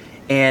kid,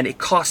 and it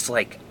cost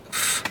like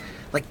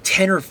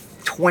 $10 or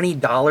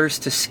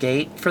 $20 to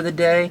skate for the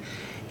day.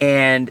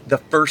 And the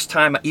first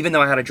time, even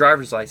though I had a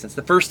driver's license,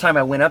 the first time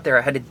I went up there,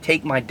 I had to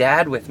take my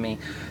dad with me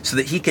so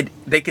that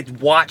they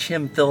could watch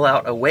him fill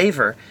out a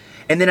waiver.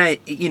 And then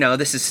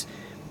this is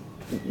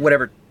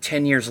whatever,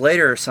 10 years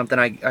later or something,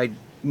 I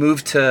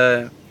moved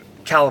to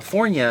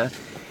California,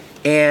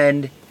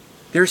 and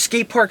there's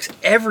skate parks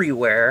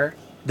everywhere.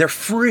 They're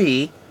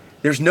free.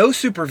 There's no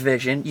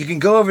supervision. You can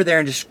go over there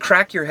and just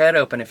crack your head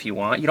open if you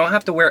want. You don't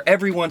have to wear,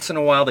 every once in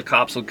a while the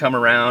cops would come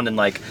around and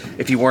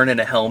if you weren't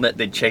in a helmet,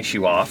 they'd chase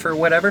you off or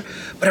whatever.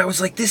 But I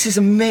was like, this is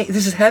amazing.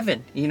 This is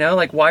heaven,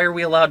 why are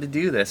we allowed to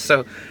do this?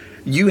 So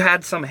you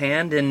had some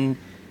hand in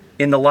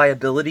the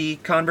liability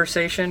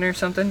conversation or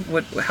something?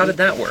 How did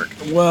that work?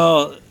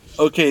 Well,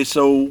 okay,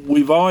 so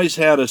we've always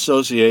had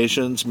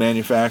associations,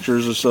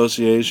 manufacturers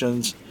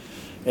associations,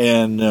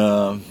 and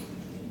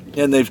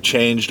they've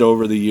changed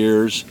over the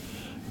years.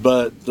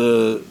 But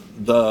the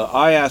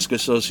IASC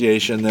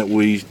Association that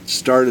we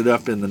started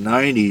up in the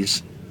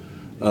 90s,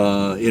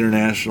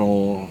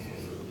 International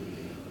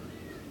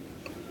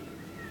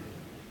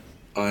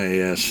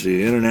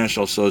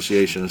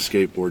Association of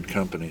Skateboard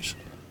Companies,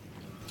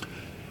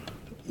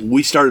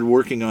 we started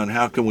working on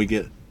how can we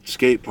get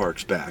skate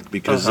parks back,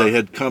 because they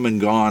had come and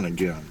gone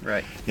again.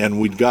 Right. And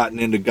we'd gotten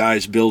into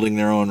guys building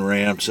their own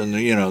ramps, and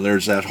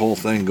there's that whole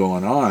thing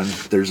going on.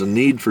 There's a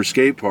need for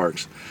skate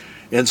parks.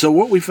 And so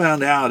what we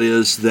found out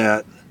is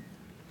that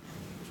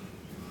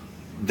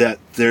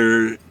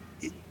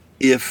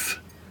if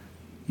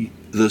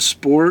the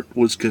sport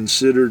was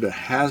considered a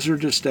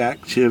hazardous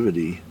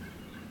activity,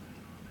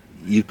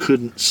 you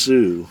couldn't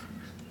sue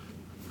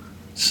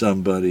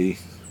somebody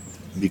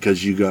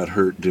because you got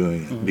hurt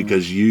doing it,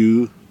 because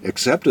you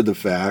accepted the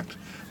fact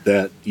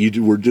that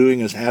you were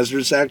doing a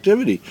hazardous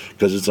activity,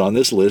 because it's on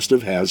this list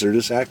of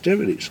hazardous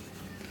activities.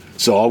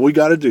 So all we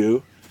got to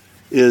do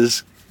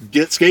is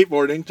get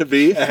skateboarding to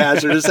be a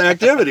hazardous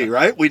activity,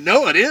 right? We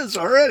know it is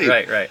already.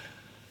 Right.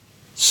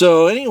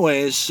 So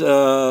anyways,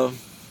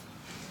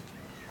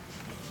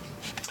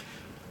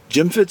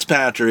 Jim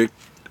Fitzpatrick,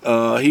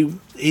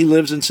 he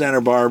lives in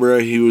Santa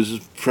Barbara. He was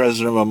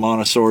president of a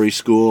Montessori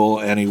school,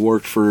 and he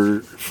worked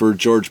for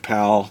George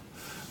Powell,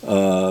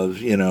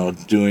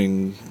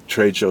 doing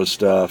trade show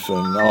stuff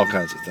and all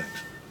kinds of things.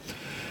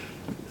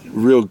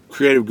 Real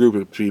creative group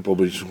of people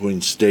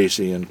between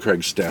Stacy and Craig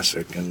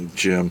Stesick and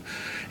Jim.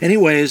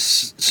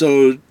 Anyways,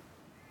 so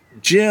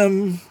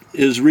Jim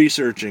is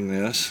researching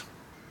this,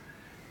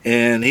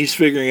 and he's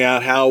figuring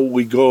out how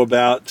we go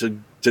about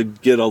to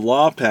get a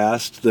law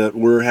passed that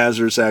we're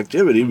hazardous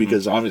activity,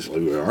 because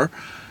obviously we are.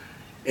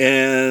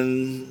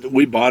 And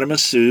we bought him a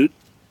suit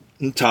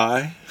and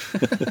tie.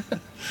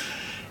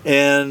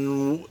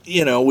 And,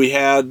 we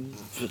had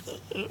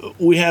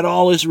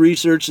all this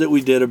research that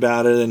we did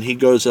about it, and he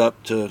goes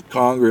up to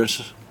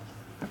Congress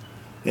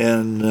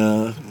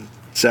in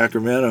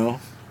Sacramento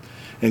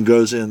and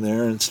goes in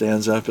there and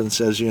stands up and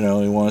says, he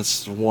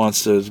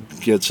wants to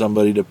get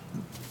somebody to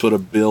put a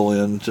bill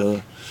in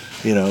to,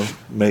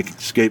 make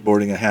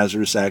skateboarding a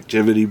hazardous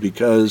activity,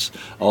 because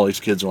all these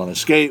kids want to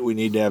skate. We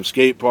need to have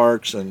skate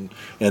parks, and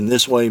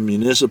this way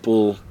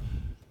municipal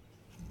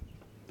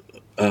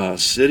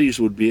cities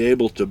would be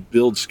able to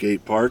build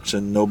skate parks,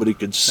 and nobody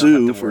could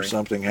sue for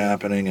something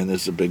happening, and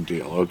this is a big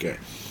deal. Okay.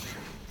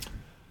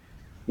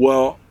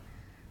 Well,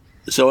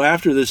 so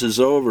after this is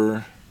over,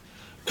 a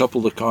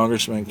couple of the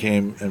congressmen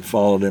came and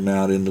followed him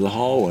out into the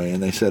hallway,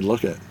 and they said, I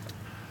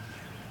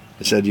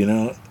said,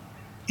 you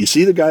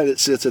see the guy that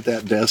sits at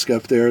that desk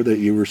up there that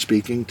you were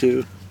speaking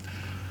to?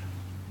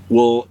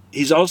 Well,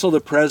 he's also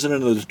the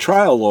president of the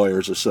Trial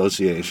Lawyers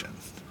Association.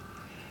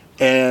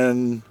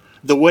 And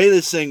the way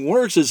this thing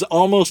works is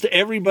almost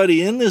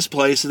everybody in this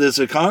place that's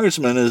a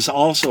congressman is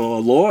also a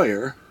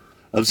lawyer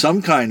of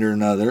some kind or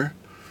another.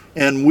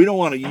 And we don't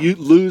want to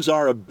lose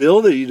our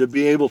ability to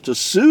be able to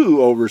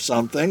sue over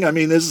something. I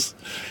mean, this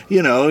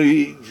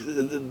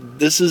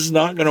is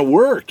not going to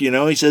work.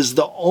 He says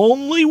the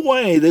only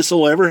way this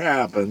will ever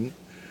happen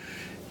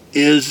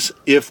is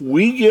if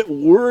we get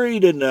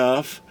worried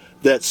enough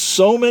that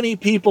so many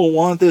people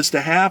want this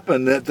to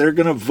happen that they're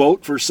going to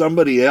vote for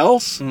somebody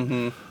else,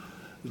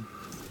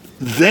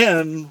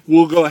 then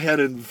we'll go ahead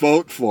and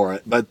vote for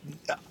it. But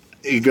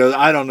he goes,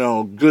 I don't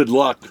know, good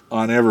luck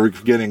on ever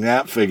getting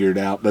that figured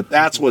out, but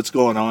that's what's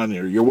going on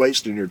here. You're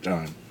wasting your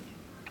time.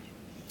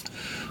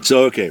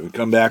 So, okay, we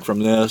come back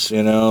from this,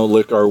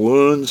 lick our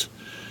wounds,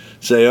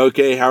 say,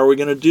 okay, how are we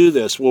going to do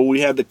this? Well,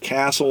 we had the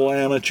Castle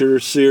Amateur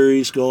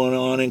Series going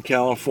on in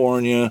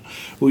California.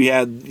 We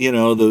had,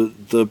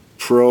 the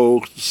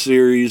Pro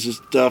Series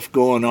stuff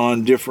going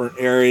on, different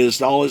areas,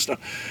 all this stuff.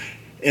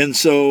 And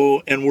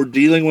we're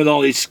dealing with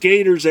all these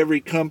skaters.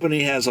 Every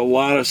company has a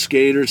lot of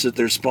skaters that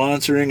they're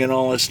sponsoring and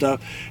all this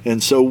stuff.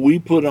 And so we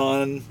put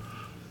on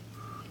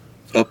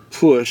a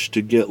push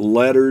to get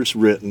letters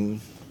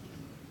written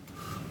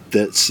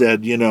that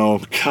said,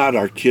 God,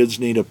 our kids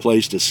need a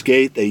place to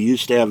skate. They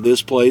used to have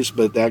this place,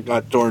 but that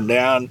got torn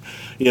down.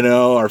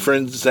 Our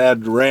friends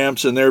had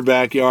ramps in their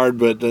backyard,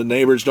 but the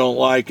neighbors don't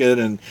like it,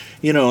 and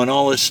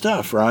all this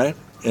stuff, right?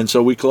 And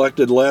so we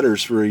collected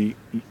letters for a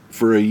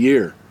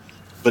year.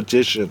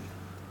 Petition,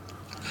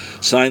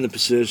 sign the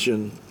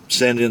petition,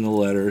 send in the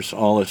letters,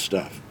 all this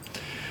stuff.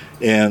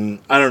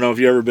 And I don't know if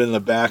you've ever been in the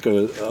back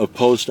of a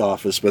post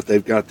office, but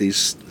they've got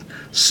these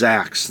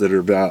sacks that are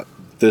about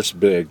this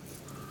big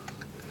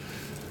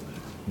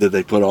that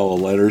they put all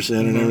the letters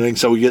in and everything.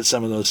 So we get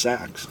some of those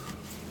sacks,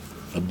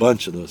 a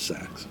bunch of those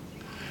sacks.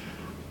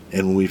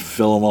 And we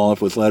fill them all up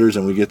with letters,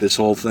 and we get this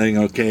whole thing,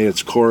 okay,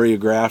 it's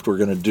choreographed, we're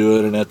going to do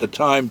it. And at the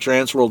time,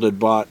 Transworld had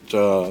bought...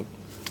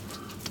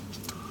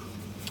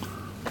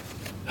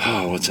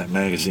 what's that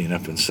magazine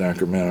up in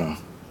Sacramento?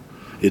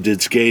 It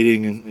did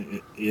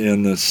skating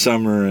in the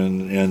summer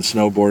and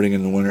snowboarding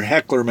in the winter.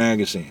 Heckler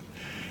magazine.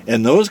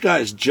 And those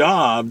guys'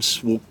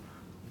 jobs,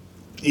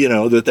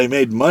 that they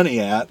made money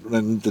at,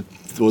 and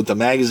with the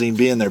magazine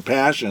being their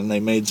passion, they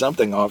made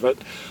something off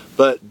it.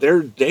 But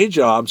their day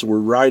jobs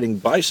were riding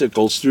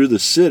bicycles through the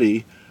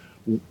city,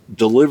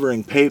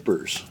 delivering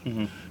papers.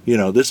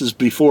 This is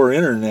before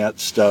internet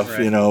stuff,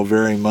 right.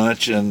 Very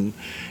much, and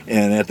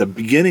at the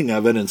beginning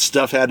of it, and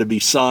stuff had to be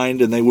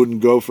signed, and they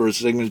wouldn't go for a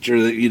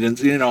signature that you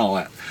didn't, all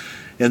that.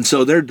 And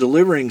so they're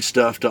delivering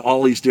stuff to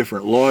all these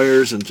different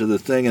lawyers and to the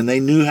thing, and they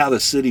knew how the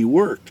city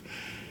worked.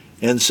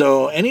 And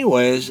so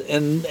anyways,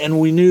 and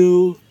we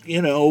knew,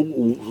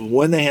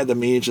 when they had the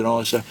meetings and all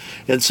that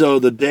stuff. And so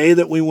the day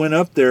that we went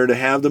up there to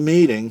have the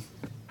meeting,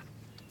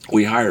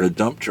 we hired a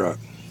dump truck.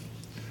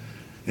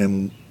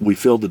 And we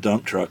filled the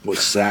dump truck with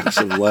sacks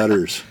of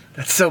letters.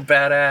 That's so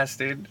badass,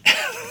 dude.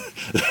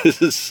 This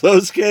is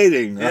so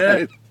skating,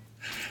 right?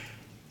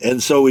 Yeah.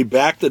 And so we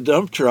backed the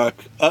dump truck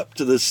up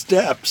to the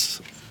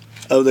steps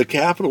of the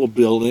Capitol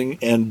building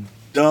and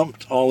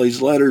dumped all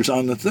these letters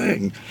on the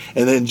thing.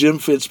 And then Jim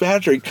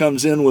Fitzpatrick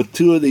comes in with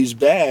 2 of these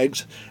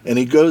bags, and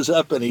he goes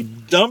up and he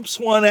dumps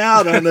one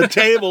out on the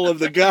table of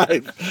the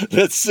guy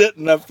that's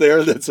sitting up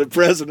there, that's the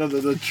president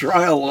of the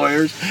trial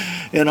lawyers,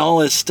 and all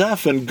this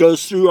stuff, and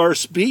goes through our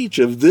speech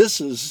of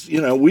this is,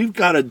 we've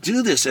got to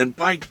do this. And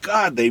by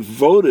God, they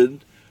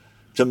voted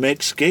to make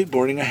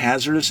skateboarding a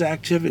hazardous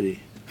activity.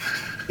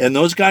 And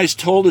those guys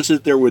told us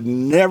that there would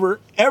never,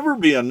 ever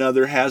be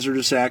another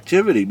hazardous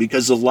activity,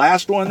 because the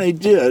last one they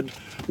did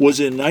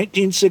was in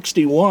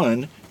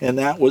 1961, and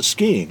that was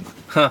skiing.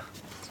 Huh.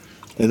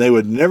 And they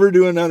would never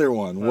do another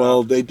one. Wow.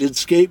 Well, they did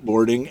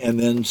skateboarding, and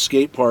then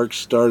skate parks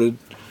started,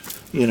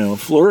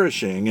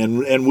 flourishing.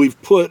 And we've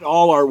put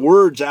all our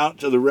words out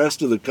to the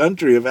rest of the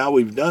country of how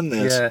we've done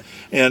this. Yeah.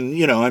 And,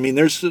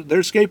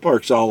 there's skate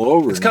parks all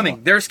over. It's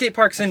coming. There are skate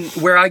parks in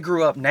where I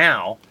grew up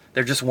now.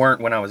 There just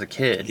weren't when I was a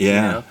kid.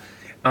 Yeah.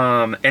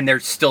 And they're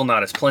still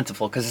not as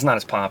plentiful because it's not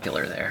as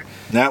popular there.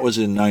 And that was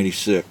in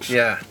 96.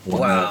 Yeah.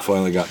 When that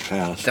finally got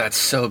passed. That's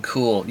so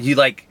cool.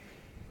 The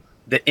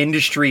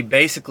industry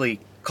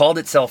basically called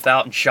itself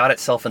out and shot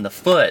itself in the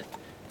foot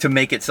to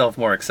make itself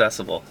more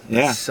accessible.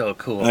 That's so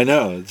cool. I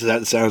know.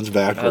 That sounds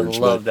backwards. I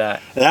love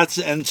that.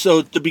 And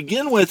so to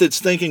begin with, it's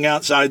thinking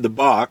outside the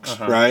box,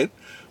 right?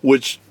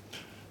 Which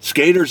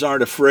skaters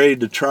aren't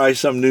afraid to try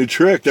some new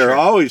trick. They're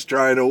always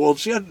trying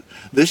to,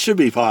 this should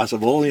be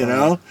possible,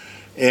 know?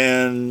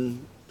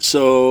 And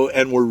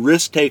we're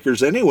risk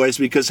takers anyways,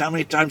 because how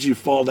many times you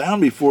fall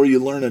down before you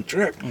learn a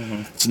trick?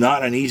 It's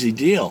not an easy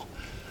deal.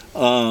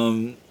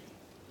 And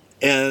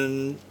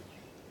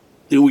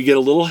we get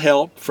a little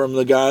help from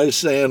the guys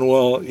saying,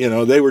 well,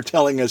 they were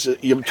telling us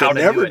that you can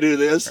never do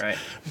this, right.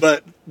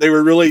 But they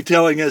were really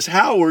telling us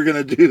how we're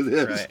going to do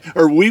this. Right.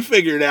 Or we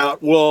figured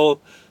out,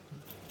 well,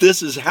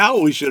 this is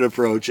how we should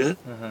approach it.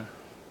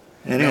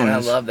 Anyways. Man, I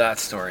love that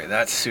story.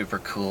 That's super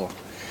cool.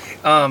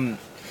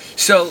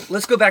 So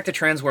let's go back to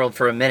Transworld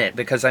for a minute,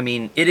 because I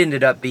mean, it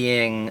ended up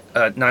being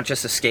not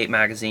just a skate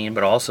magazine,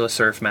 but also a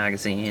surf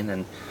magazine.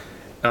 And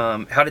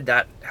how did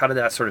that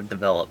sort of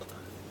develop?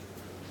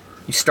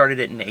 You started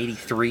it in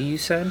 '83, you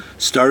said?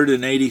 Started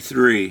in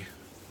 '83,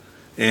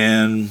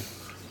 and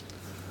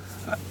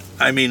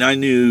I mean, I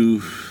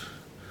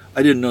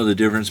didn't know the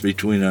difference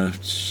between a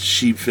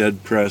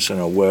sheet-fed press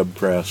and a web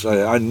press.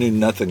 I knew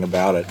nothing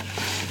about it,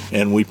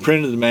 and we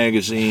printed the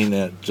magazine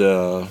at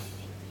a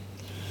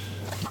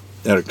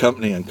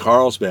company in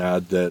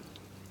Carlsbad that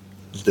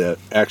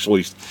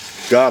actually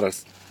got a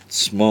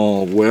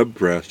small web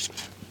press,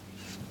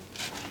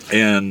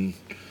 and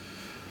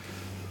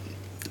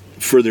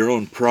for their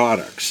own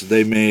products,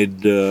 they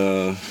made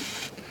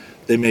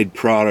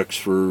products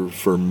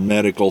for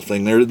medical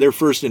thing. Their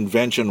first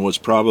invention was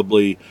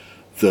probably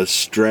the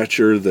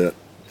stretcher that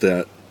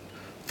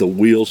the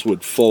wheels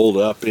would fold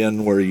up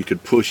in, where you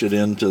could push it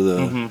into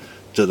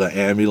the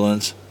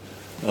ambulance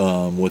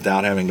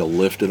without having to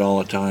lift it all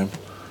the time.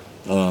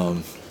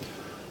 And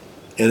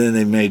then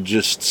they made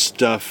just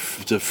stuff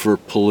for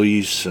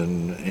police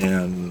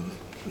and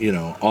you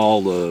know,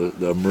 all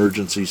the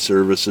emergency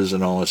services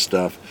and all this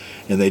stuff.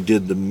 And they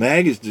did the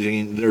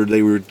magazine,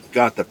 or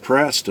got the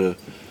press to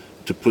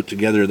put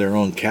together their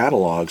own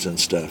catalogs and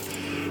stuff.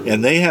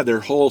 And they had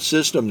their whole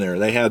system there.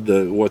 They had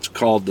what's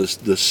called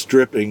the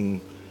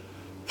stripping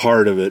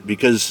part of it,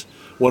 because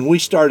when we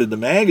started the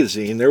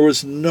magazine, there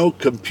was no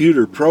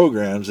computer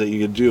programs that you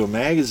could do a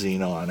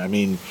magazine on. I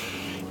mean,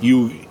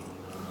 you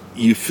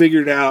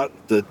figured out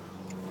the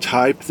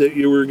type that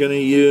you were going to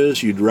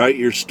use. You'd write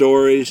your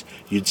stories.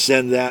 You'd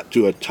send that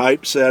to a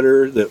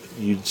typesetter that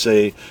you'd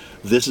say,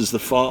 this is the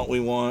font we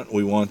want.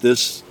 We want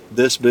this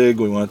big.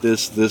 We want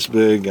this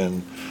big.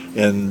 And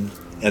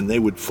they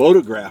would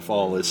photograph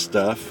all this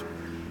stuff.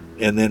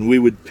 And then we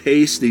would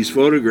paste these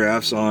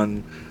photographs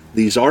on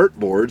these art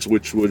boards,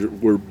 which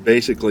were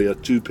basically a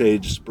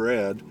 2-page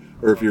spread.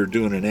 Or if you're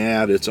doing an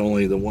ad, it's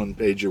only the 1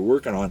 page you're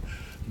working on.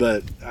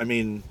 But, I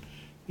mean,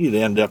 you'd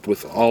end up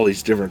with all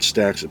these different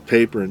stacks of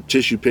paper and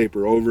tissue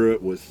paper over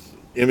it with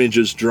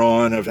images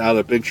drawn of how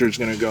the picture is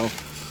going to go.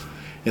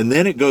 And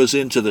then it goes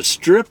into the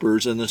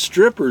strippers, and the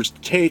strippers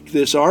take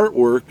this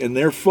artwork and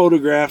they're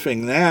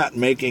photographing that,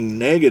 making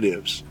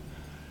negatives.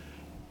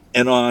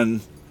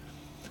 And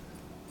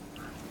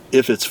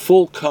if it's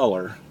full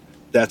color,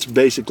 that's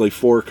basically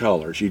 4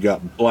 colors. You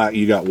got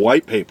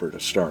white paper to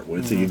start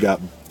with. Mm-hmm. You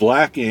got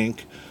black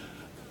ink,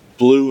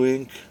 blue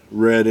ink,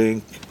 red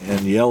ink,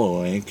 and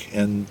yellow ink,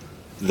 and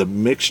the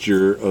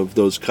mixture of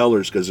those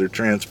colors, because they're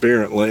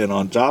transparent, laying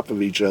on top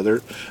of each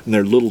other, and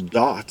they're little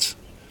dots,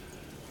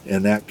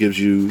 and that gives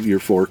you your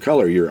 4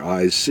 color. Your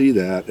eyes see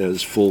that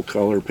as full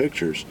color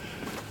pictures.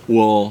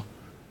 Well,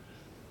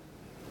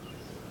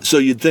 so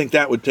you'd think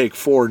that would take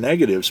 4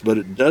 negatives, but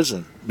it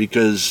doesn't,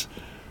 because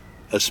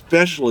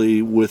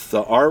especially with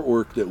the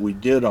artwork that we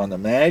did on the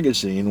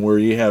magazine, where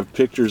you have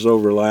pictures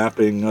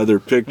overlapping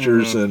other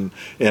pictures, mm-hmm.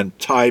 and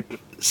type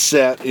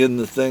set in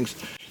the things,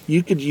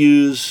 you could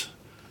use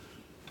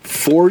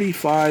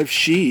 45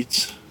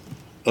 sheets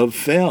of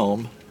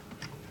film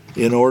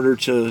in order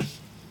to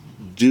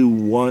do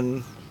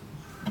 1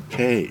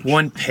 page.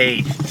 1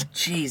 page.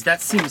 Jeez,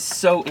 that seems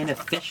so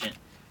inefficient.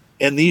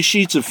 And these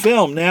sheets of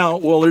film now,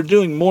 well, they're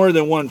doing more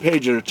than 1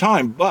 page at a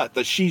time, but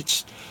the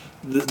sheet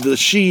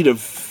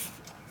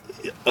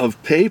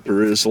of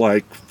paper is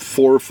like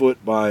 4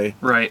 foot by,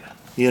 right,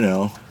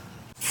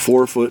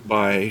 4 foot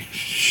by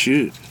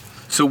shoot.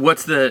 So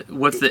what's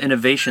the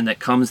innovation that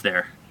comes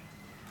there?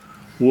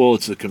 Well,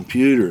 it's a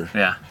computer.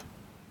 Yeah.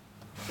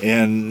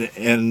 And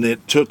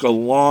it took a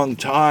long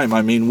time.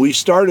 I mean, we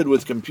started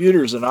with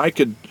computers, and I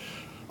could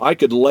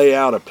lay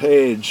out a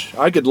page.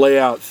 I could lay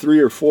out 3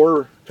 or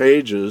 4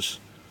 pages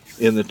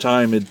in the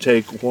time it'd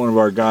take one of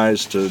our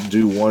guys to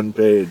do 1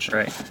 page,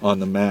 right, on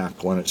the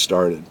Mac when it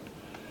started.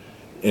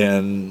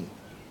 And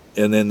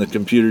then the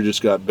computer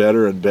just got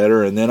better and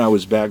better. And then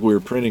we were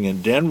printing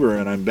in Denver,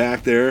 and I'm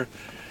back there,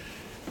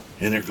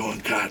 and they're going,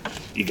 God,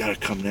 you got to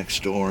come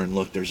next door and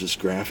look, there's this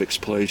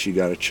graphics place, you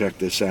got to check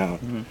this out.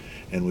 Mm-hmm.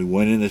 And we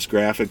went in this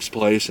graphics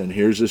place, and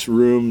here's this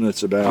room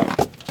that's about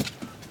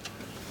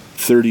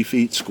 30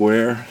 feet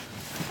square,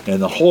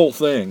 and the whole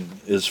thing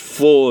is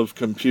full of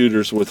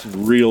computers with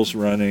reels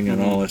running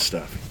and all this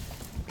stuff.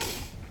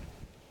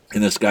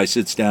 And this guy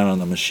sits down on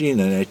the machine,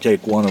 and they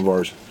take one of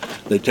our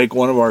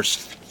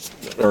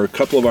or a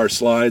couple of our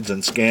slides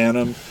and scan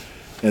them,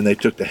 and they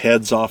took the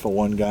heads off of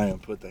one guy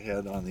and put the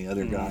head on the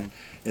other guy.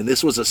 And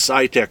this was a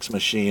Cytex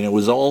machine. It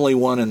was the only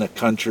one in the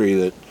country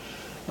that,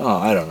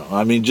 I don't know.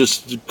 I mean,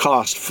 just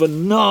cost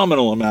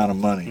phenomenal amount of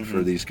money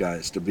for these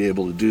guys to be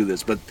able to do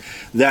this. But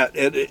that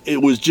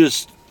it was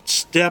just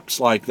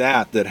steps like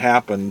that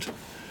happened,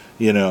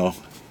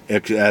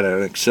 at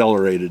an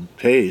accelerated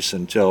pace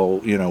until,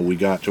 we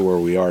got to where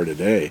we are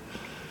today.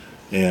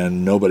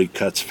 And nobody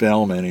cuts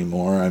film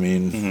anymore. I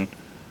mean,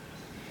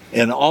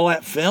 And all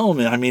that film,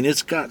 I mean,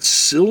 it's got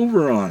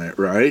silver on it,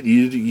 right?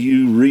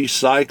 You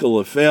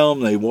recycle a film,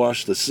 they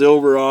wash the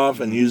silver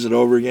off and use it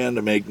over again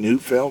to make new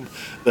film.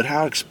 But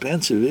how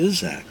expensive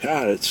is that?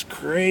 God, it's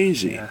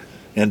crazy. Yeah.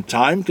 And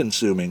time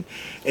consuming.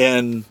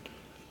 And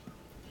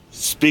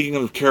speaking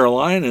of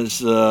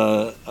Carolinas,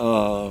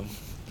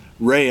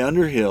 Ray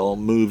Underhill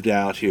moved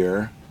out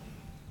here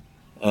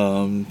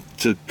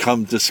to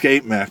come to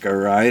Skate Mecca,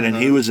 right? And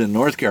he was in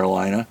North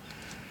Carolina,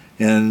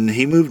 and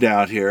he moved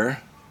out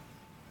here,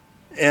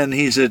 and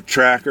he's a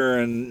tracker,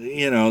 and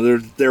you know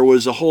there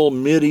was a whole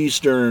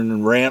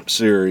Mid-Eastern ramp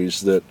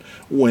series that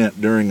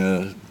went during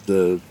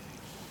the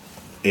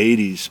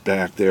 80s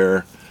back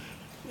there,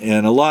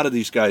 and a lot of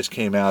these guys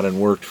came out and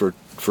worked for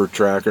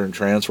Tracker and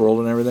Transworld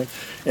and everything.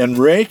 And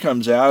Ray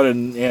comes out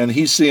and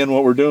he's seeing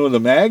what we're doing with the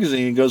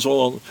magazine. He goes,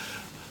 well,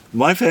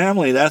 my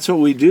family, that's what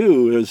we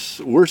do,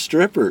 is we're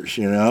strippers,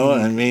 you know.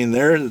 I mean,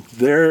 they're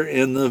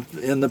in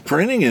the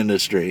printing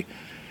industry.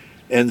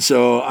 And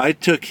so I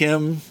took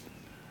him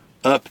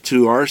up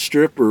to our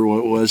stripper,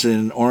 what was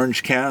in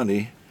Orange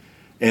County,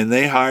 and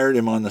they hired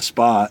him on the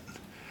spot.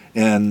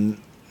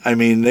 And I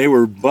mean, they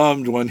were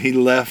bummed when he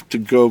left to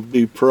go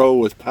be pro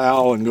with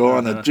Powell and go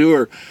on the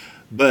tour,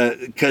 but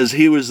because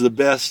he was the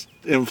best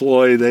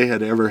employee they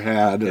had ever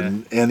had,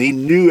 and he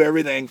knew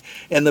everything.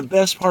 And the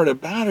best part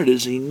about it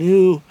is he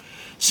knew,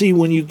 see,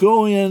 when you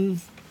go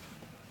in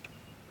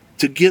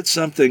to get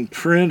something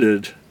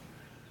printed,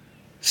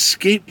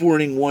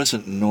 skateboarding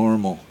wasn't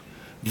normal.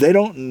 They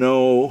don't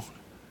know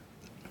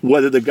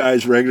whether the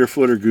guy's regular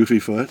foot or goofy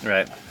foot.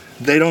 Right.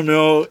 They don't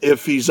know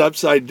if he's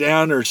upside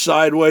down or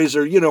sideways,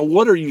 or, you know,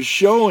 what are you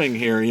showing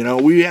here? You know,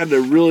 we had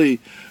to really,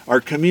 our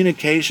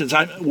communications,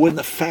 when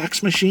the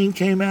fax machine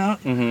came out,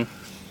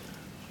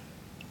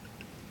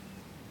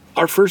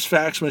 our first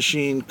fax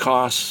machine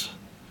costs,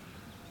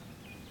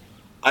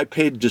 I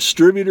paid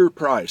distributor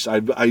price.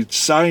 I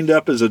signed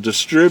up as a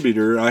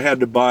distributor. I had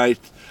to buy,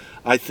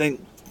 I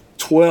think,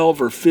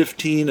 12 or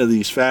 15 of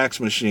these fax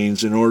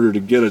machines in order to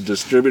get a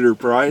distributor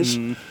price.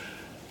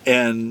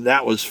 And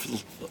that was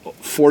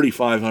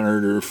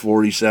 $4,500 or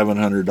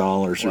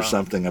 $4,700 or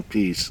something a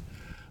piece.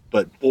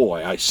 But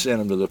boy, I sent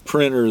them to the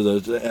printer,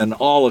 and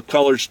all the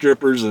color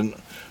strippers and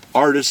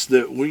artists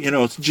that we, you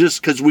know, it's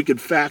just because we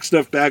could fax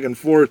stuff back and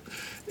forth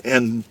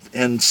and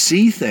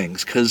see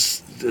things.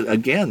 Because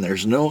again,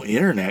 there's no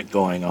internet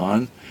going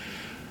on.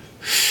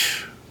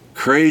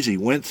 Crazy.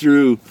 Went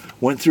through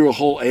a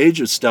whole age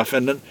of stuff,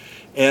 and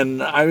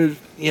I,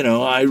 you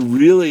know, I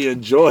really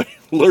enjoy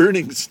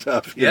learning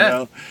stuff, you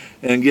know,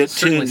 and get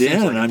tuned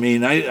in. Like, I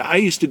mean, I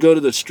used to go to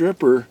the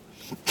stripper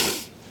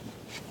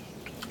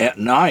at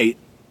night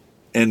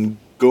and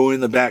go in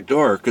the back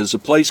door because the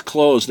place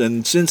closed.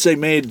 And since they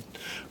made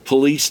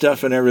police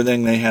stuff and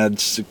everything, they had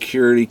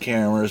security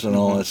cameras and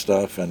all that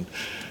stuff.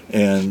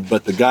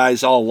 But the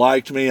guys all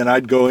liked me, and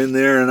I'd go in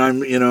there and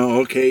I'm, you know,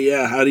 okay,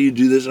 yeah, how do you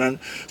do this?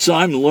 So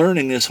I'm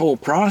learning this whole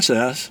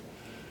process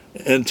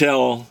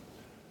until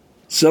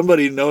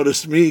somebody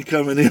noticed me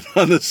coming in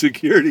on the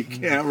security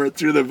camera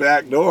through the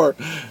back door,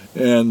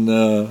 and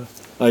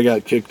I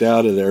got kicked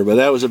out of there. But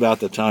that was about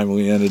the time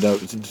we ended up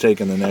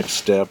taking the next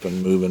step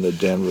and moving to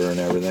Denver and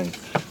everything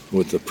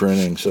with the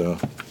printing. So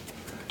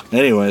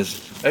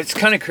anyways, it's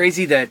kind of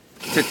crazy to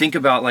think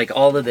about, like,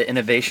 all of the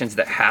innovations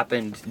that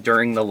happened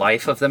during the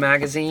life of the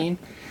magazine,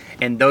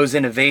 and those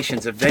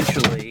innovations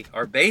eventually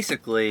are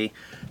basically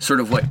sort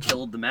of what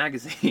killed the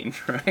magazine,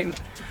 right?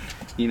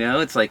 You know,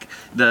 it's like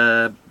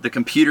the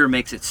computer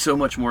makes it so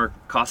much more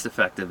cost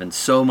effective and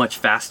so much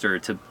faster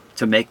to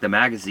make the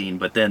magazine,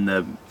 but then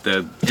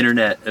the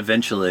internet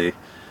eventually,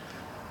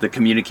 the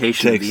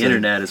communication of the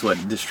internet is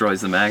what destroys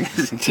the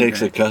magazine.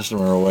 Takes the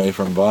customer away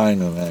from buying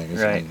the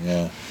magazine. Right.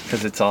 Yeah.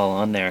 Because it's all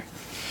on there.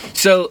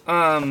 So,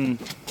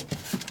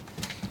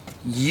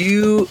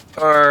 you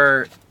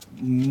are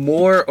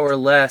more or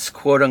less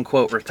quote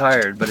unquote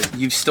retired, but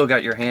you've still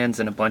got your hands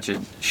in a bunch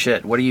of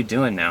shit. What are you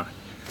doing now?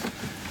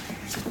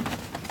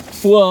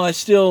 Well, I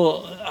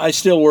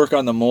still work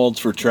on the molds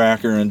for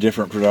Tracker and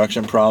different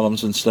production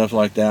problems and stuff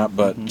like that.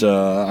 But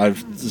I've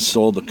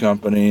sold the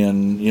company,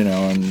 and you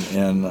know,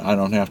 and I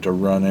don't have to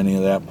run any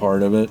of that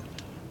part of it.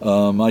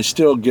 I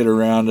still get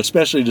around,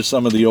 especially to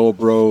some of the old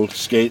bro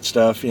skate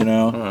stuff, you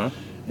know,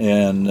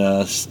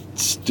 and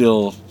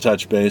still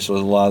touch base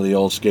with a lot of the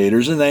old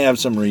skaters. And they have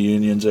some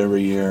reunions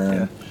every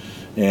year,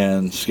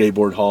 and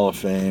Skateboard Hall of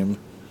Fame.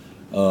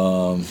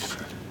 And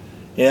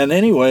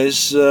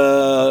anyways,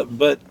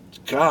 but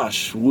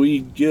gosh, we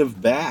give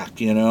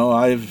back, you know.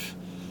 I've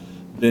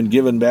been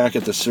giving back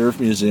at the Surf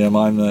Museum.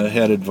 I'm the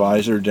head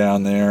advisor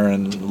down there,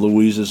 and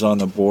Louise is on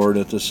the board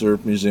at the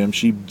Surf Museum.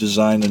 She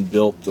designed and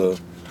built the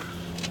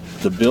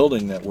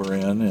building that we're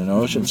in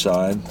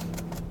Oceanside.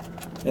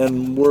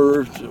 And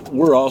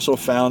we're also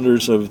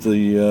founders of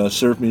the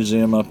Surf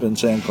Museum up in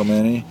San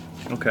Clemente.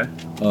 Okay.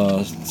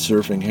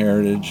 Surfing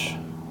Heritage.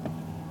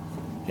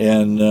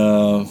 And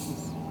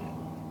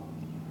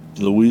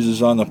Louise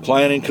is on the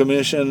planning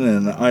commission,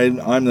 and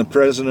I'm the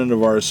president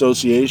of our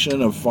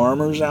association of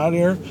farmers out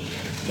here,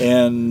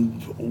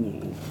 and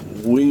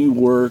we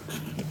work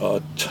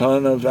a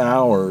ton of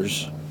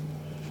hours.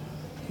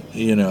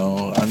 You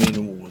know, I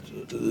mean,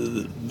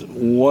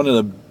 one of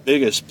the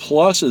biggest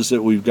pluses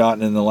that we've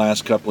gotten in the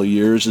last couple of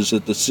years is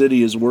that the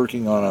city is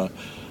working on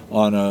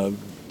a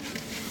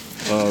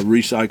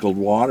recycled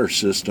water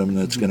system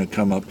that's going to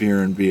come up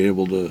here and be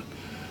able to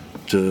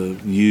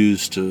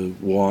use to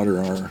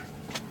water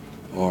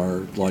our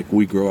like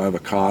we grow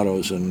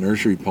avocados and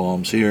nursery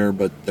palms here,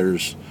 but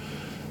there's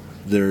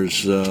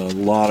a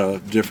lot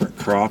of different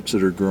crops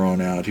that are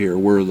grown out here.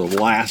 We're the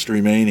last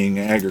remaining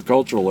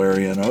agricultural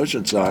area in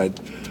Oceanside,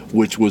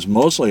 which was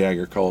mostly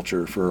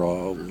agriculture for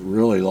a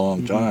really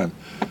long time.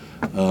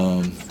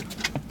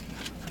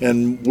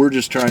 And we're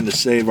just trying to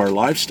save our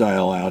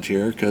lifestyle out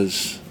here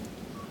because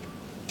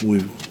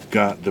we've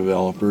got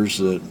developers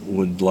that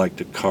would like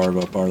to carve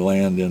up our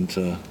land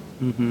into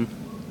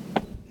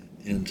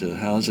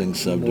housing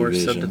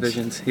subdivisions. More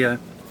subdivisions, yeah.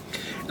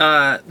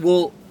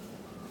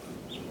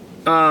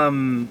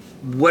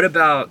 What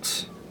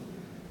about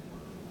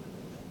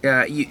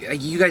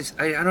you guys?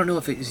 I don't know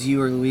if it was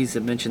you or Louise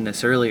that mentioned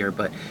this earlier,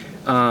 but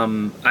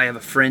I have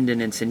a friend in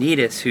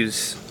Encinitas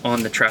who's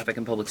on the Traffic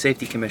and Public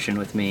Safety Commission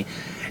with me.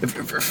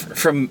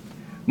 From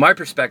my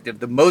perspective,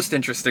 the most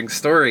interesting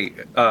story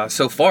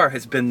so far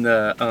has been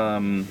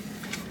the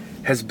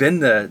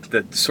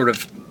sort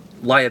of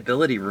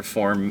liability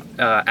reform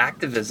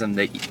activism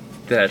that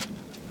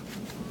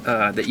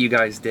you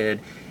guys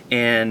did,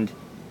 and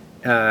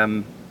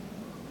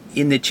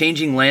in the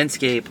changing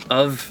landscape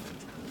of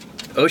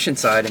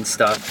Oceanside and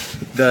stuff,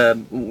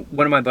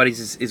 one of my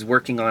buddies is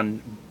working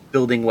on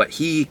building what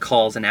he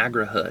calls an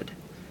agri-hood,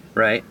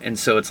 right? And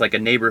so it's like a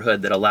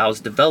neighborhood that allows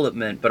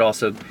development but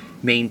also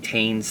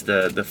maintains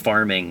the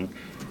farming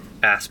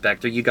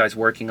aspect. Are you guys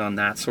working on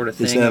that sort of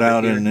thing? Is that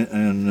out here?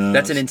 in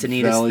That's an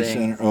Encinitas Valley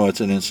thing. Center? Oh,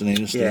 it's an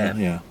Encinitas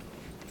thing?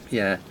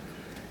 Yeah.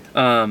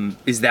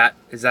 Is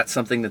that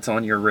something that's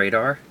on your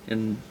radar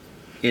in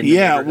the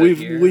yeah, neighborhood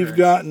here, we've or?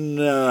 gotten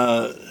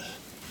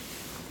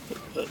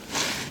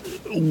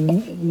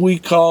we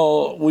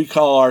call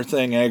our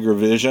thing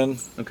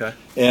agrivision. Okay.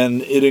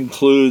 And it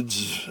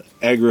includes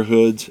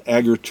agri-hoods,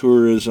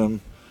 agritourism,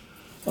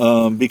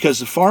 because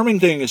the farming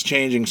thing is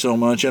changing so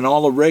much, and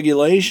all the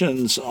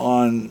regulations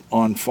on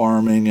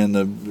farming and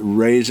the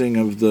raising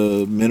of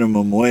the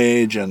minimum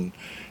wage and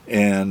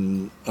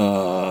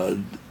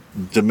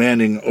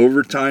demanding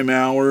overtime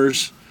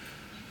hours.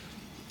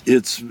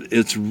 It's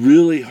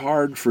really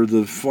hard for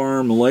the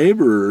farm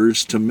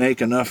laborers to make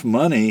enough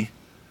money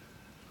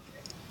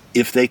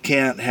if they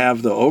can't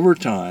have the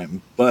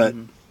overtime. But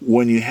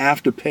when you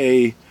have to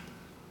pay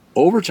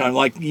overtime,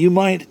 like you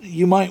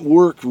might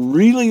work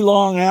really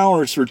long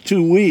hours for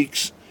 2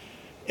 weeks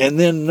and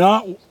then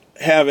not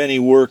have any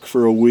work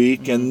for a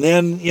week, and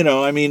then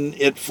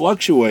it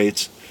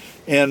fluctuates.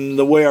 And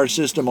the way our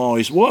system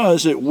always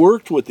was, it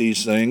worked with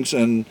these things,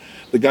 and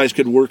the guys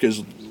could work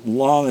as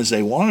long as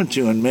they wanted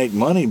to and make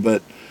money.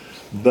 But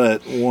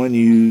when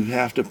you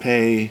have to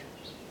pay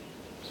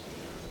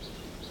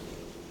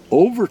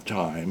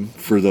overtime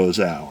for those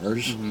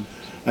hours,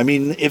 I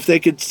mean, if they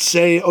could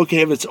say,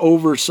 okay, if it's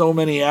over so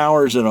many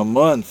hours in a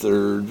month,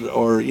 or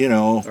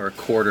a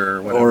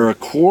quarter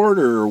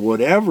or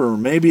whatever,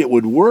 maybe it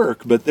would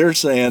work. But they're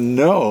saying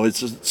no,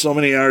 it's so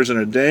many hours in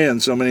a day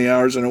and so many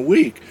hours in a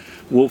week.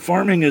 Well,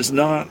 farming is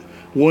not.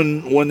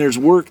 When there's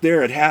work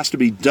there, it has to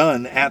be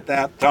done at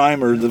that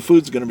time, or the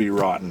food's going to be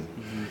rotten.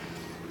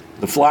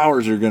 The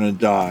flowers are going to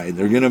die.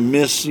 They're going to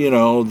miss,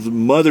 the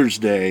Mother's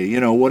Day.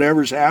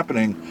 Whatever's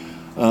happening.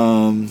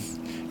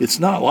 It's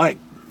not like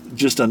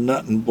just a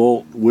nut and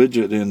bolt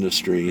widget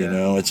industry.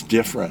 It's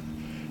different.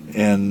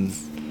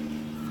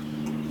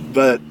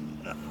 But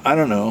I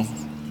don't know.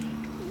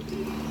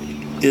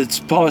 It's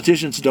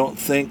politicians don't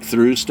think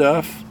through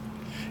stuff.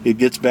 It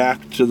gets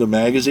back to the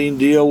magazine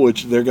deal,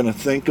 which they're going to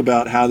think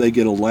about how they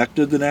get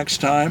elected the next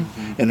time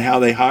and how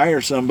they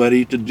hire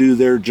somebody to do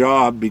their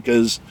job,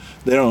 because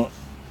they don't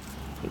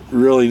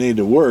really need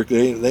to work.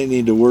 They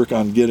need to work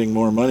on getting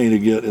more money to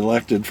get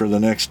elected for the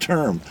next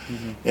term.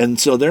 And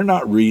so they're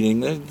not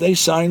reading. They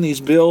sign these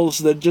bills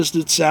that just,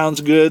 it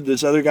sounds good.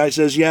 This other guy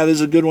says, yeah, this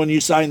is a good one.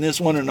 You sign this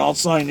one and I'll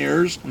sign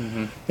yours.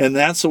 And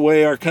that's the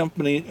way our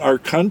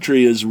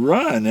country is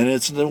run. And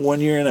it's when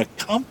you're in a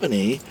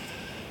company,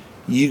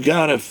 you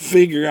got to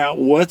figure out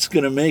what's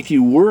going to make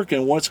you work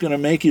and what's going to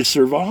make you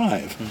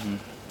survive.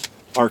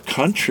 Our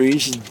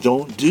countries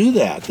don't do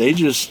that. They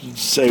just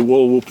say,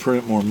 well, we'll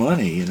print more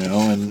money,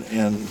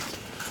 and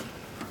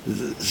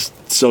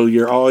so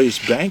you're always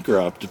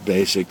bankrupt,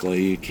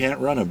 basically. You can't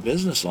run a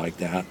business like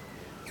that.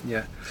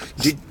 Yeah.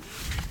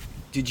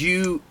 Did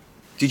you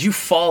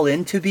fall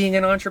into being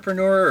an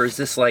entrepreneur, or is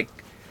this like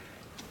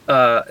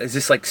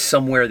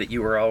somewhere that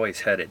you were always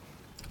headed?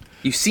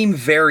 You seem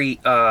very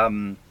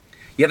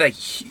you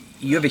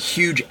have a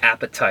huge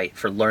appetite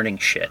for learning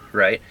shit,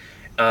 right?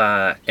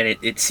 And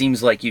it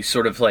seems like you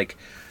sort of like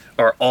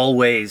are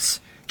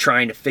always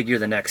trying to figure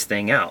the next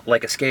thing out,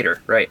 like a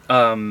skater, right?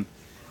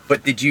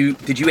 But did you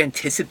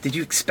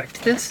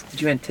expect this?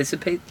 Did you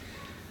anticipate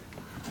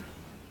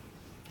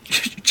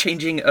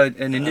changing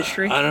an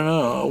industry? I don't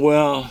know.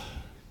 Well,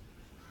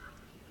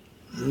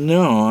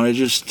 no, I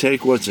just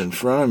take what's in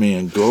front of me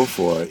and go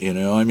for it,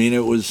 I mean,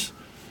 it was,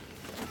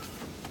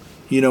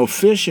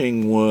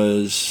 fishing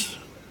was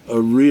a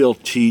real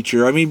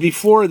teacher. I mean,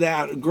 before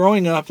that,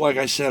 growing up, like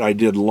I said, I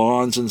did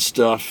lawns and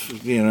stuff,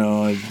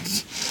 I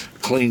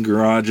cleaned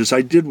garages.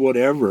 I did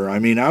whatever. I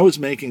mean, I was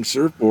making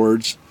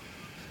surfboards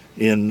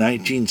in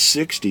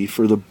 1960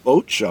 for the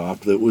boat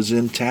shop that was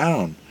in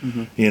town.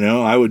 Mm-hmm.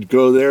 I would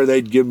go there,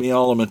 they'd give me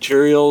all the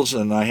materials,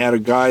 and I had a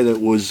guy that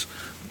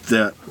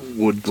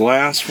would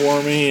glass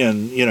for me,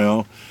 and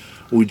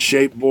we'd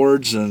shape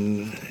boards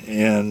and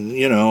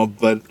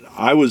but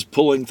I was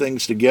pulling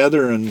things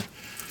together and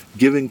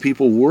giving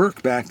people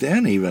work back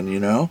then, even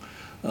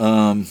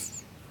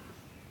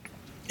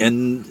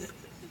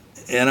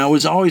and I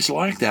was always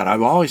like that.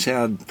 I've always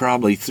had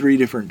probably 3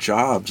 different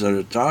jobs at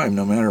a time,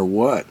 no matter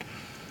what.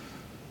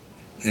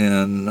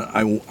 And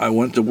I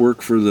went to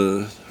work for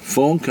the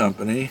phone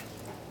company,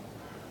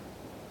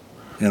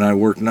 and I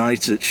worked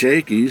nights at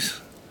Shakey's.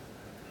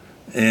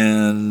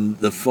 And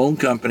the phone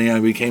company,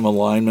 I became a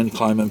lineman,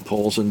 climbing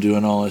poles and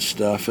doing all this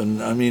stuff.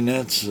 And I mean,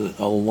 that's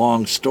a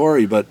long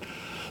story. But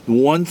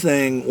one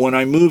thing, when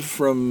I moved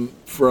from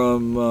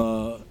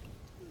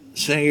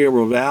San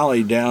Gabriel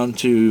Valley down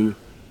to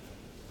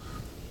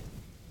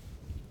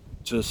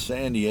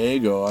San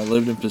Diego, I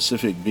lived in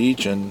Pacific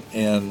Beach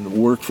and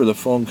worked for the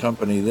phone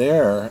company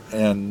there,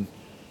 and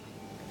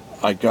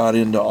I got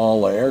into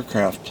all the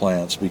aircraft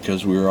plants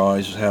because we were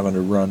always having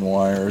to run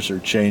wires or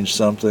change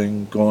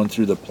something going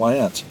through the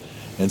plants.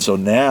 And so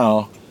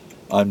now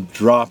I'm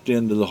dropped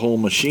into the whole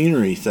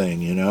machinery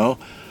thing,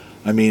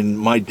 I mean,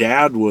 my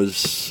dad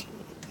was,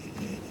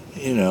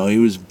 he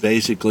was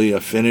basically a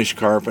finish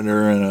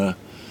carpenter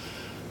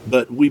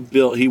but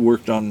he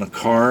worked on the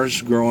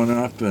cars growing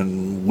up,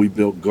 and we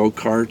built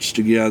go-karts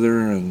together,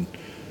 and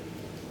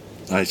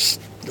I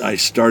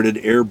started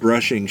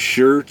airbrushing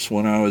shirts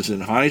when I was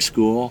in high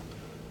school.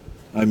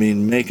 I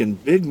mean, making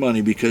big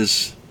money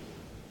because,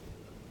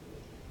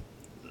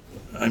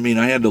 I mean,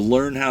 I had to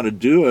learn how to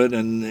do it,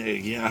 and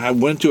I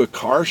went to a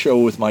car show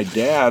with my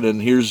dad,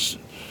 and here's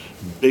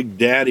Big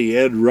Daddy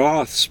Ed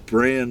Roth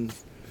spraying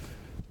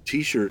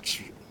t-shirts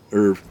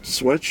or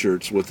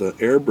sweatshirts with an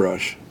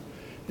airbrush.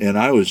 And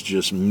I was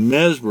just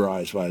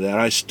mesmerized by that.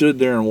 I stood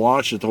there and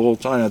watched it the whole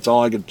time. That's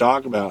all I could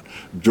talk about.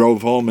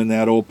 Drove home in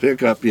that old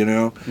pickup,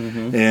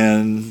 Mm-hmm.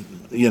 And,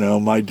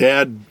 my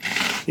dad,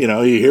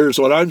 he hears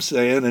what I'm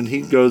saying, and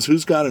he goes,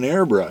 who's got an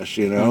airbrush,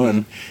 Mm-hmm.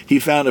 And he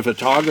found a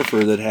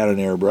photographer that had an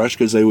airbrush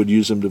because they would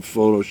use them to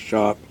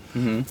Photoshop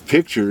mm-hmm.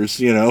 pictures,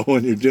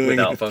 when you're doing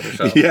without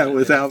Photoshop. Yeah,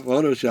 without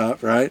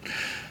Photoshop, right?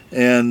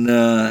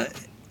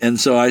 And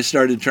so I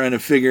started trying to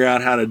figure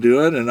out how to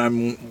do it, and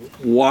I'm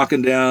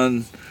walking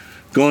down,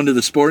 going to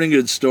the sporting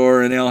goods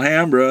store in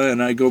Alhambra,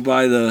 and I go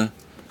by the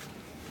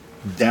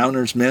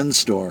Downers men's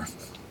store.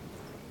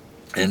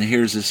 And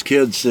here's this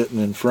kid sitting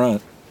in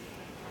front,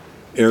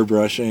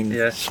 airbrushing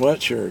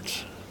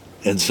sweatshirts.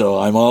 And so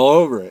I'm all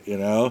over it,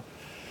 And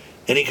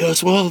he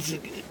goes, well,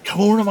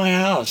 come over to my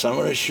house. I'm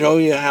going to show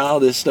you how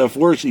this stuff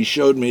works. He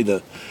showed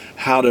me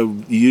how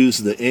to use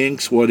the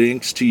inks, what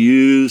inks to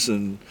use,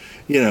 and,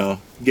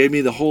 gave me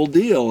the whole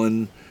deal.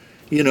 And,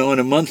 and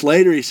a month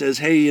later he says,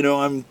 hey,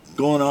 I'm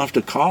going off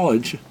to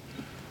college,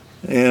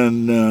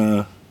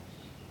 and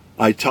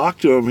I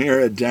talked to him here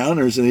at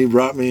Downers, and he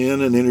brought me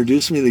in and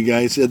introduced me to the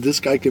guy. He said, this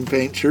guy can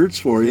paint shirts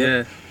for you.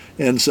 Yeah.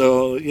 And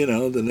so,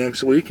 the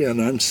next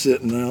weekend I'm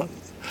sitting out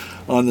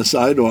on the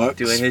sidewalk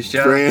doing his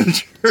job, spraying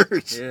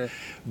shirts. Yeah.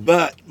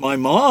 But my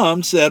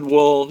mom said,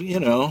 well,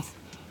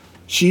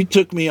 she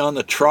took me on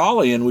the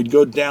trolley, and we'd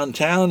go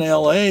downtown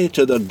LA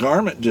to the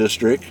garment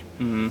district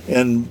mm-hmm.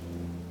 and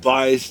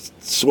buy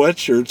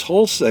sweatshirts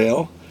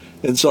wholesale.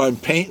 And so I'm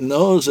painting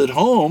those at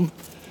home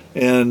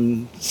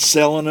and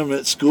selling them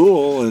at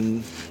school.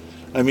 And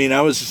I mean,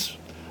 I was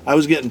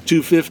getting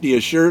 $250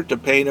 a shirt to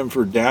paint them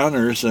for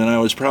Downers, and I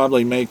was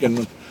probably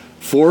making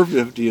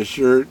 $450 a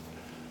shirt,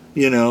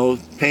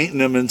 painting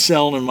them and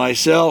selling them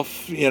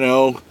myself,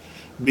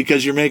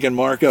 because you're making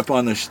markup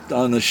on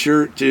the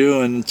shirt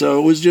too. And so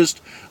it was just,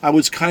 I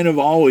was kind of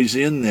always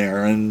in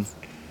there, and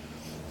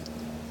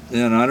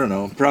I don't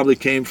know, probably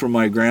came from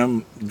my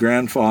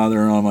grandfather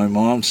on my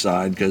mom's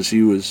side, because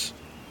he was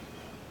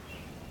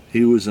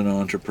an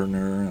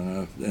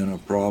entrepreneur and a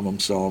problem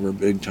solver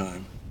big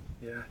time.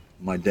 Yeah.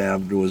 My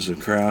dad was a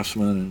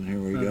craftsman, and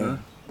here we go.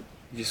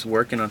 Just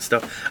working on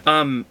stuff.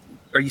 Are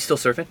you still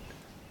surfing?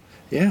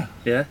 Yeah.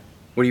 Yeah?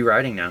 What are you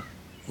riding now?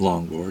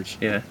 Longboards.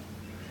 Yeah.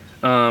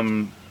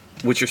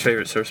 What's your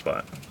favorite surf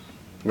spot?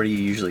 Where do you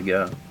usually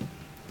go?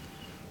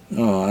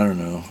 Oh, I don't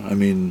know. I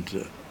mean,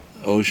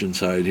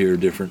 Oceanside here,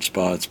 different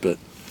spots, but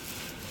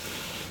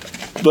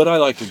I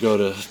like to go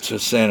to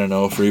San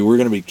Onofre. We're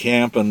going to be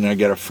camping. I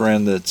got a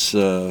friend that's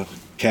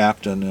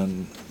captain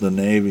in the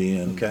Navy,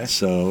 and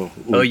so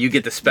you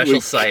get the special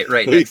site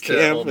right next to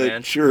the old man.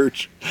 At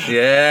church.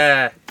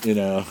 Yeah.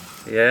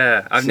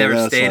 Yeah. I've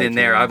never stayed in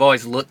there. I've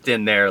always looked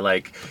in there,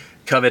 like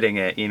coveting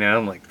it.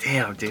 I'm like,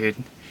 damn, dude.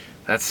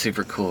 That's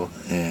super cool.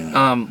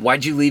 Yeah.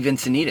 Why'd you leave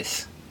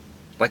Encinitas?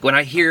 Like when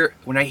I hear,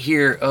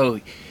 oh,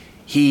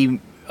 he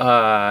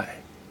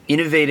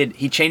innovated,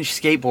 he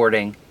changed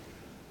skateboarding,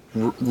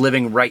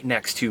 living right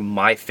next to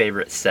my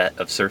favorite set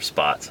of surf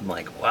spots. I'm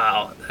like,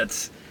 wow,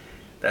 that's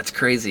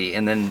crazy.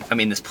 And then, I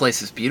mean, this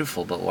place is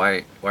beautiful, but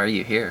why are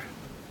you here?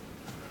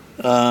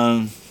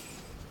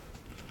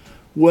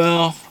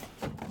 Well,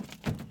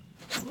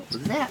 What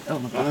was that?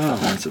 Oh,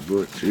 that's a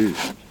book, too.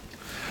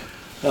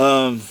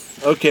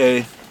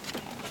 Okay.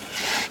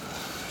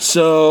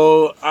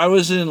 So I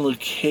was in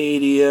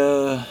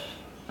Leucadia.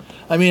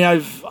 I mean,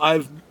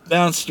 I've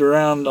bounced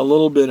around a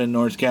little bit in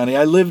North County.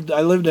 I lived in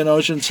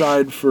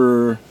Oceanside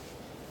for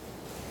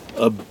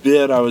a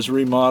bit. I was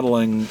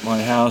remodeling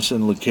my house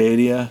in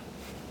Leucadia,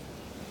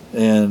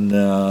 and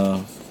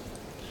then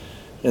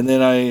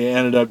I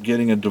ended up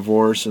getting a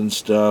divorce and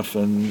stuff.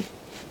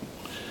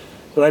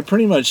 But I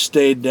pretty much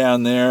stayed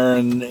down there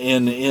and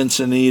in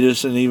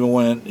Encinitas, and even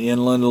went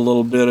inland a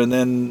little bit, and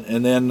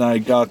then I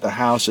got the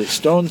house at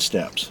Stone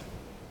Steps.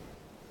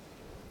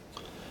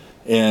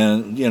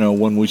 And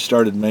when we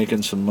started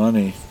making some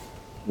money,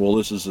 well,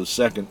 this is the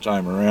second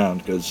time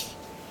around, because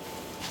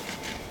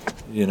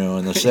in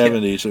the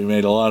 70s we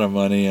made a lot of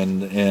money,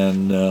 and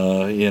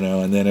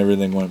then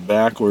everything went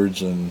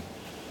backwards, and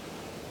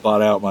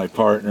bought out my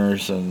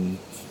partners and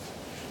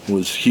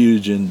was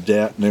huge in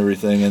debt and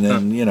everything, and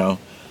then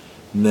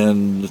and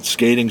then the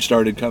skating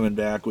started coming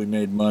back. We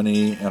made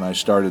money, and I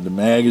started the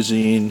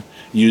magazine,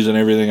 using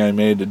everything I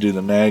made to do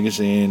the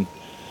magazine.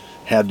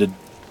 Had to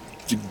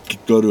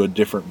go to a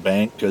different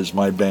bank because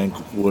my bank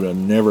would have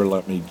never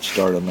let me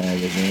start a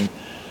magazine.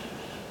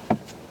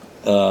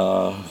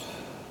 A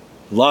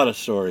lot of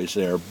stories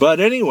there. But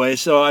anyway,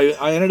 so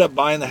I ended up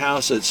buying the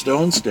house at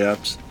Stone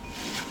Steps,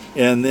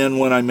 and then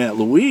when I met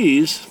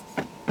Louise,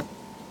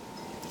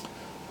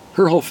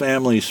 her whole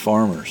family's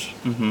farmers.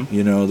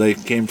 Mm-hmm. They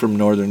came from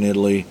northern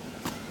Italy.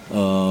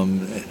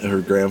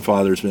 Her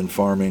grandfather's been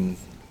farming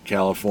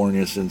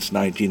California since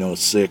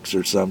 1906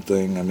 or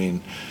something. I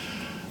mean,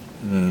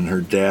 and her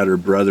dad or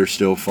brother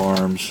still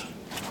farms.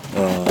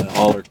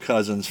 All her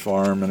cousins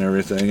farm and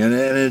everything. And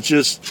it's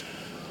just...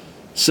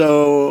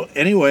 So,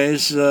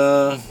 anyways,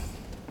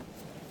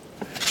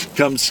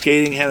 come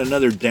skating had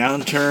another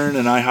downturn,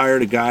 and I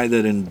hired a guy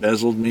that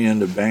embezzled me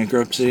into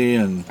bankruptcy,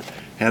 and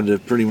had to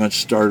pretty much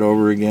start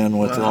over again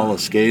with all the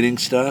skating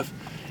stuff.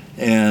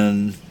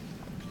 And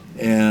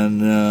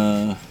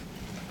I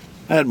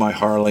had my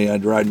Harley.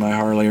 I'd ride my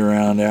Harley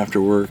around after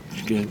work,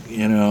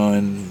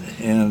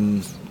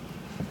 and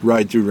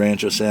ride through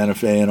Rancho Santa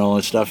Fe and all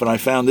this stuff. And I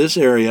found this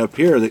area up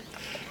here that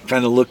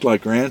kind of looked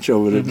like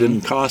Rancho, but it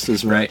didn't cost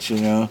as much,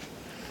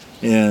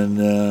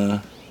 And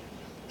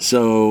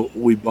so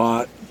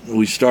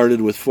we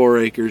started with 4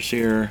 acres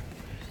here.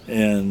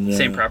 And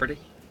Same property?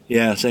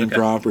 Yeah, same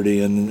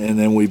property, and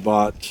then we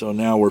bought, so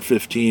now we're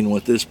 15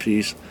 with this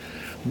piece.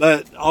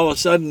 But all of a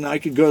sudden, I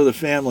could go to the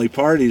family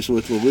parties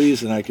with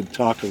Louise, and I could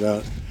talk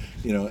about,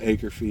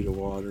 acre feet of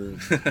water,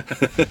 and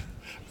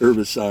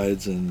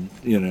herbicides, and,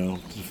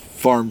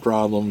 farm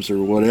problems or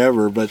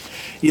whatever. But,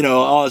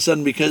 all of a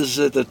sudden, because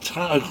at the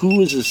time, who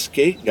was a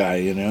skate guy,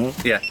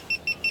 Yeah,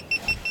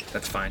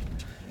 that's fine.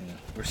 Yeah.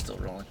 We're still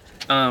rolling.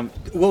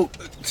 Well,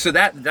 so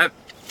that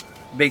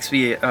makes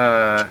me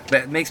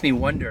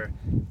wonder.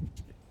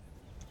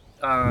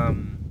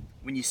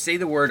 When you say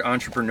the word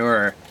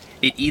entrepreneur,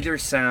 it either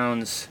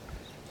sounds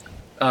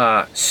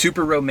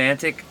super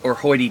romantic or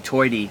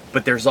hoity-toity,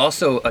 but there's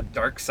also a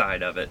dark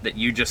side of it that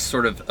you just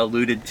sort of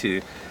alluded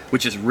to,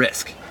 which is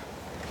risk.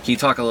 Can you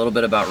talk a little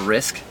bit about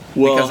risk?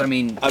 Well, because, I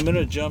mean, I'm going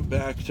to jump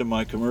back to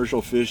my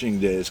commercial fishing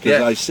days,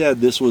 because I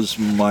said this was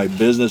my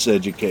business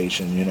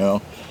education,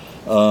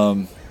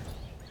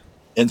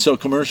 and so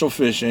commercial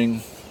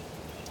fishing,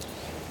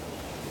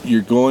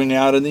 you're going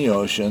out in the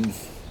ocean,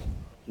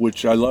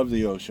 which I love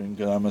the ocean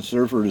because I'm a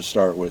surfer to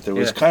start with. It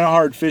was kind of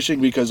hard fishing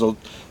because a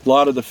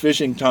lot of the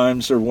fishing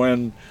times are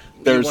when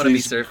there's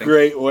these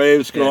great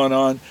waves going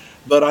on.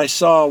 But I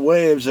saw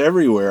waves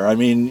everywhere. I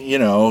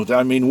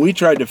mean, we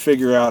tried to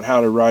figure out how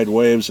to ride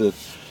waves at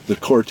the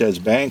Cortez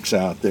Banks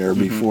out there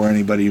before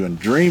anybody even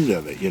dreamed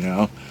of it,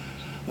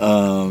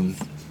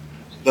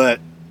 But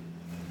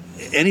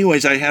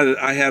anyways, I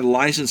had a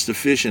license to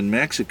fish in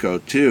Mexico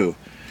too.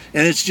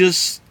 And it's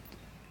just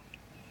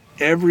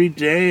every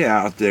day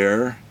out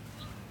there,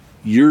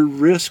 you're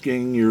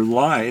risking your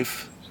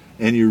life,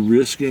 and you're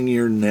risking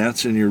your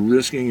nets, and you're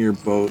risking your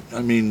boat.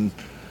 I mean,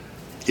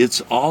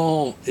 it's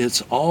all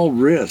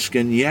risk,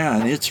 and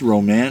and it's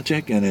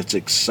romantic, and it's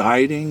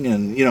exciting,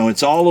 and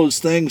it's all those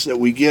things that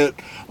we get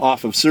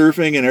off of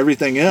surfing and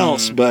everything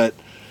else, but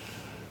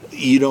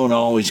you don't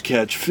always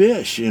catch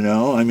fish,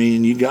 I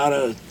mean, you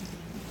gotta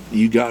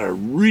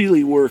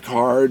really work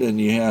hard,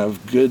 and you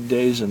have good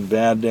days and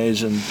bad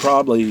days, and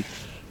probably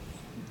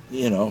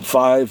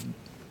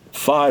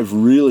five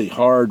really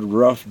hard,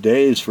 rough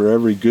days for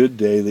every good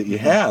day that you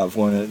have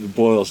when it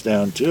boils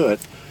down to it.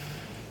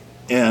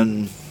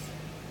 And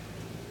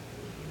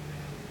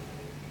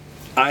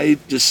I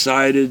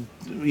decided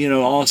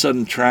all of a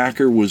sudden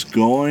tracker was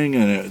going,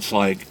 and it's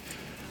like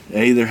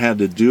I either had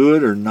to do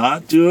it or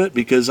not do it,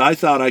 because I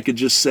thought I could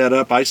just set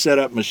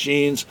up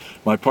machines.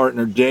 My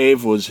partner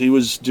Dave he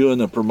was doing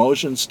the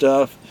promotion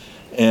stuff,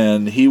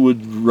 and he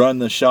would run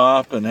the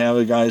shop and have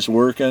the guys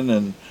working,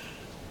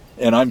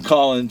 and I'm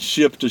calling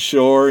ship to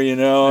shore, and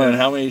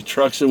how many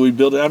trucks did we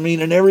build? I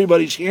mean, and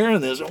everybody's hearing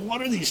this, and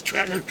what are these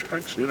tracker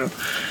trucks,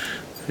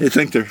 They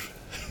think they're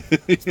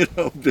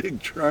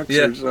big trucks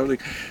or something.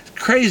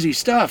 Crazy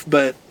stuff,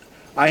 but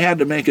I had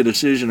to make a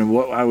decision of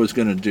what I was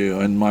going to do,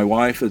 and my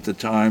wife at the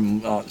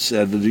time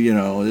said,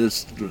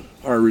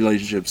 our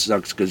relationship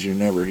sucks because you're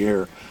never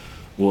here.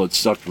 Well, it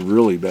sucked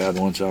really bad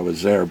once I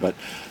was there, but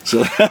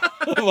so that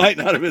might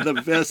not have been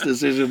the best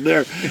decision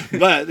there,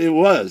 but it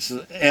was.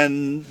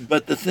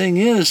 But the thing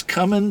is,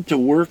 coming to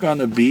work on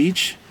the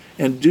beach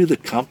and do the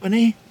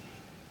company,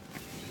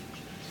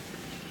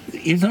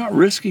 you're not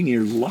risking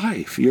your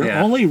life. You're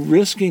only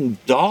risking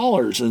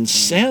dollars and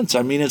cents.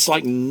 I mean, it's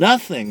like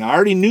nothing. I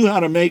already knew how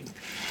to make,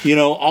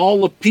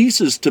 all the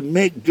pieces to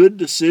make good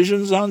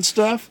decisions on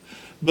stuff.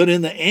 But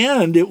in the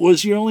end,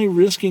 you're only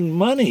risking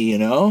money,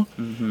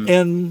 Mm-hmm.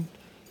 And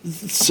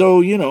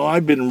so,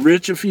 I've been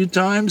rich a few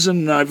times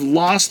and I've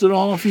lost it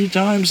all a few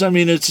times. I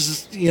mean,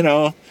 it's,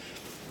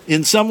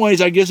 in some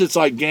ways, I guess it's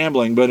like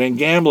gambling. But in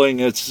gambling,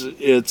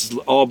 it's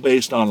all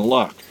based on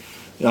luck.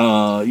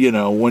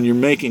 When you're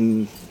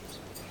making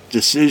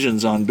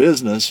decisions on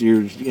business,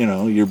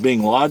 you're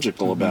being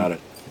logical about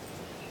it.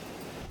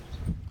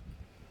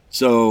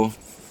 So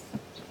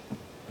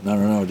I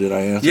don't know, did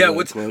I answer that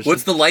question?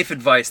 What's the life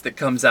advice that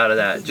comes out of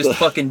that? Just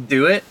fucking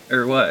do it,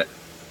 or what?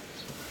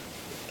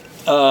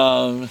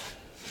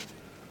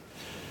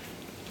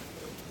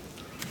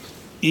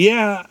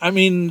 Yeah, I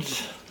mean,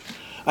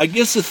 I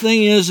guess the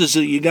thing is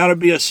that you got to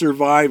be a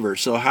survivor.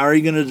 So how are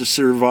you going to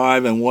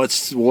survive, and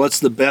what's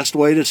the best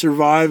way to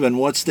survive, and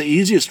what's the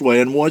easiest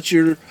way, and what's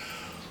your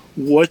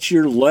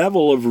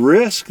level of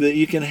risk that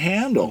you can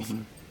handle?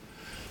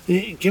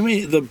 Mm-hmm. Give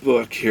me the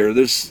book here.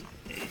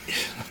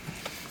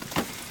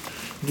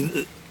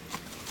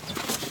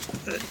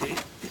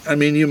 I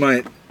mean, you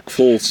might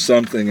pull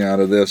something out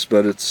of this,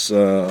 but it's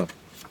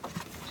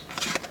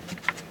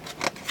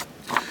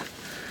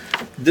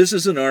this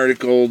is an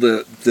article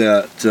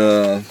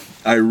that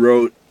I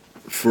wrote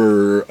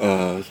for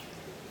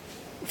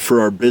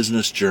our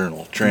business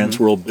journal,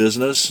 Transworld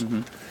Business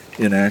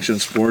in Action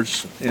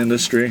Sports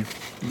Industry.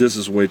 This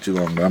is way too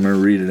long, but I'm going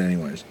to read it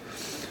anyways.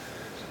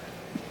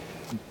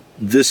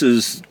 This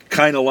is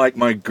kind of like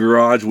my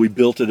garage. We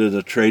built it at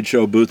a trade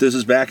show booth. This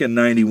is back in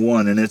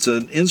 '91, and it's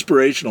an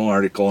inspirational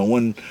article.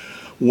 And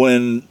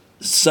when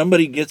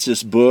somebody gets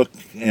this book,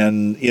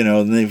 and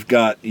and they've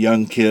got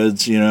young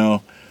kids,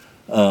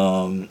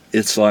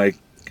 it's like,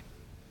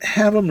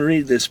 have them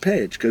read this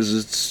page, because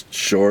it's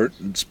short.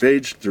 It's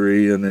page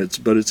 3,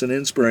 but it's an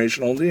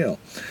inspirational deal.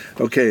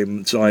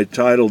 Okay, so I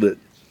titled it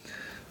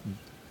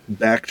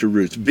Back to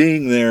Roots.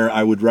 Being there,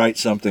 I would write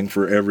something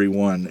for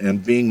everyone,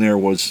 and being there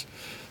was,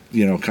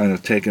 kind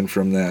of taken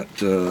from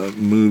that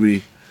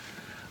movie,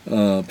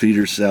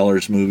 Peter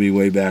Sellers movie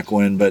way back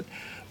when, but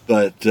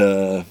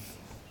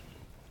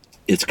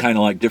it's kind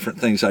of like different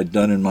things I'd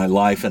done in my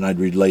life, and I'd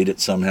relate it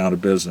somehow to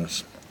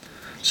business.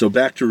 So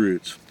back to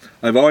roots.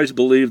 I've always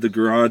believed the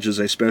garage is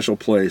a special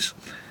place.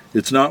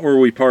 It's not where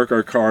we park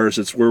our cars,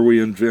 it's where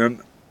we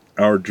invent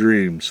our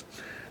dreams.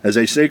 As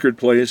a sacred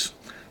place,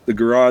 the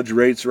garage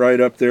rates right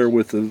up there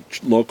with the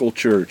local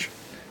church.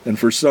 And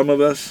for some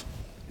of us,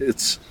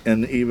 it's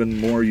an even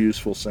more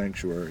useful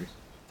sanctuary.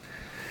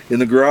 In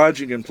the garage,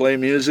 you can play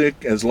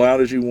music as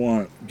loud as you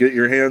want. Get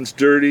your hands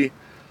dirty,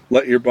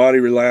 let your body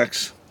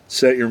relax,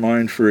 set your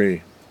mind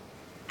free.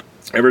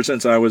 Ever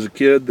since I was a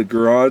kid, the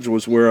garage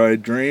was where I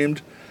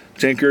dreamed,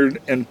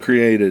 tinkered, and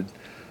created.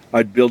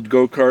 I'd build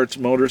go-karts,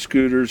 motor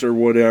scooters, or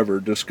whatever,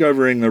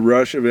 discovering the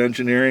rush of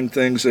engineering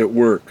things at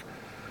work.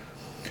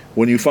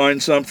 When you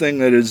find something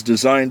that is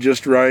designed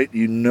just right,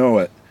 you know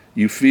it.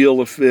 You feel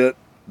the fit,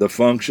 the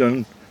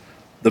function,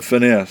 the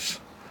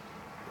finesse.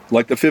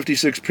 Like the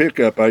 56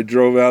 pickup I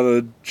drove out of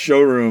the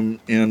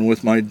showroom in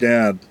with my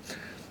dad.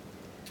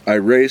 I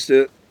raced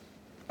it,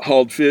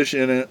 hauled fish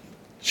in it,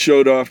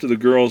 showed off to the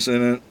girls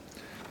in it,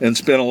 and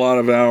spent a lot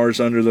of hours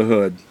under the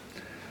hood.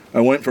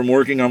 I went from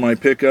working on my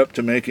pickup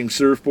to making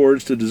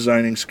surfboards to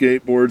designing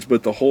skateboards,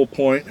 but the whole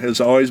point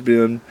has always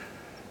been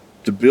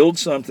to build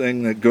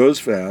something that goes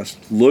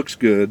fast, looks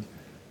good,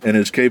 and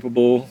is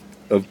capable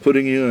of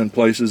putting you in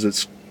places that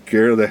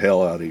scare the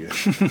hell out of you.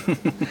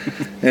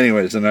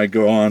 Anyways, and I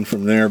go on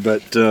from there,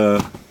 but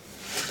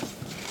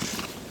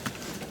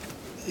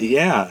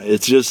yeah,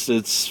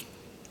 it's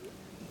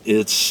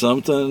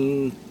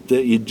something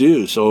that you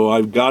do. So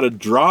I've got to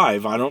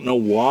drive. I don't know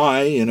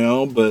why,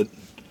 but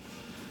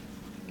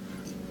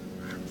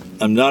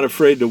I'm not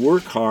afraid to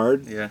work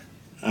hard. Yeah.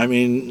 I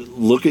mean,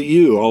 look at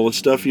you, all the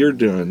stuff you're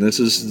doing. This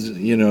is,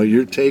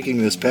 you're taking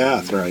this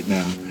path right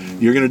now.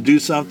 You're going to do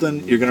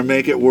something, you're going to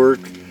make it work,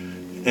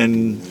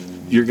 and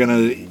you're going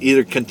to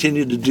either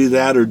continue to do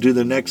that or do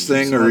the next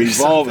thing or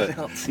evolve it,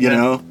 else. you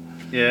know?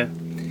 Yeah.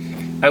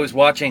 I was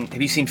watching,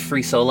 have you seen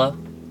Free Solo?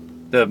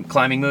 The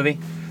climbing movie?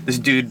 This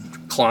dude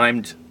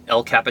climbed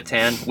El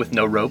Capitan with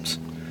no ropes.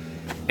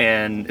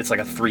 And it's like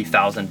a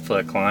 3,000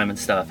 foot climb and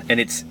stuff. And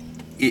it's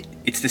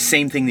the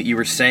same thing that you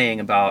were saying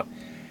about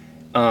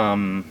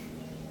the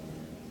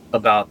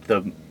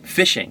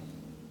fishing.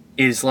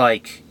 Is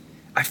like,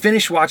 I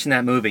finished watching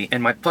that movie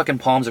and my fucking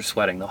palms are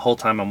sweating the whole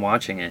time I'm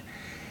watching it.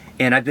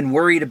 And I've been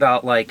worried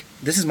about, like,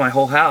 this is my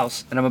whole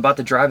house and I'm about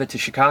to drive it to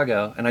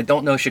Chicago and I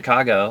don't know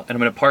Chicago and I'm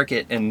going to park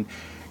it and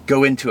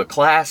go into a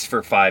class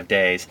for 5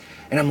 days.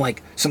 And I'm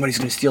like, somebody's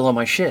going to steal all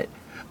my shit.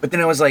 But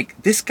then I was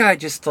like, this guy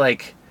just,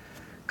 like,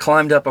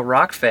 climbed up a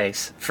rock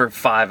face for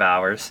 5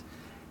 hours.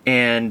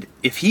 And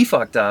if he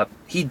fucked up,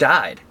 he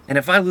died. And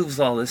if I lose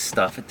all this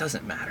stuff, it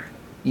doesn't matter.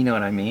 You know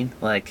what I mean?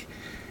 Like,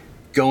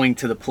 going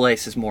to the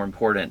place is more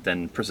important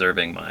than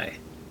preserving my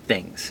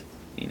things,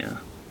 you know?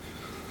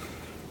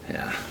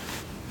 Yeah.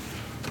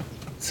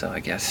 So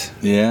I guess.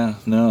 Yeah,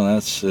 no,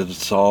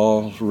 it's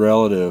all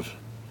relative.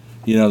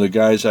 You know, the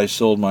guys I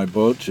sold my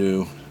boat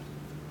to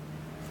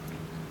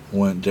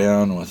went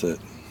down with it.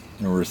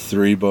 There were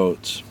 3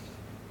 boats.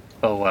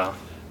 Oh, wow.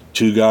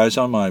 2 guys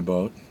on my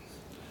boat,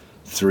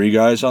 3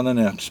 guys on the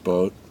next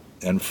boat,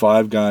 and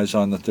 5 guys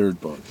on the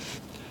 3rd boat.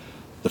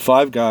 The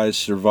 5 guys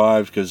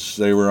survived because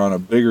they were on a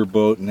bigger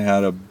boat and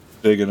had a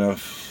big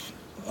enough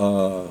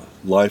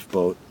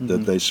lifeboat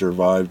that they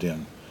survived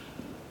in.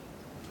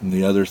 And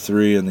the other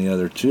 3 and the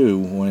other 2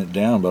 went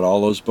down, but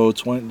all those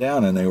boats went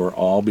down, and they were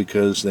all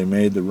because they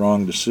made the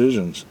wrong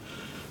decisions.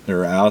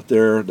 They're out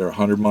there, they're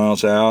 100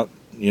 miles out,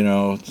 you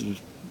know,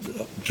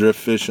 drift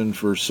fishing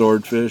for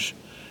swordfish,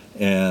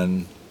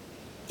 and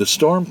the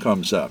storm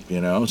comes up, you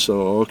know,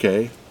 so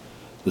okay,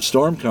 the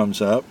storm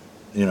comes up,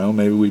 you know,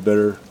 maybe we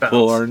better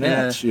pull our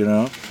nets, you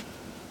know,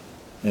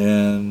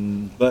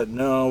 but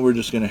no, we're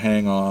just going to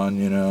hang on,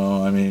 you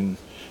know, I mean,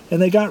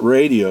 and they got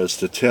radios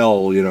to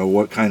tell, you know,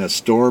 what kind of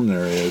storm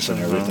there is and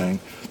everything.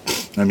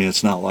 I mean,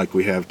 it's not like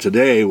we have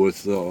today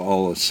with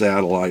all the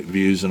satellite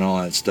views and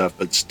all that stuff,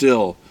 but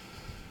still,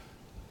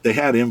 they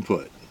had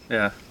input.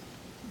 Yeah.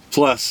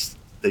 Plus,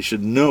 they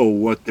should know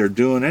what they're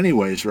doing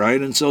anyways, right?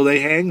 And so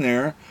they hang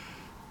there,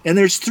 and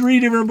there's 3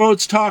 different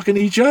boats talking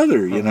to each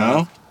other, you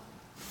know?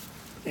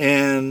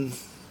 And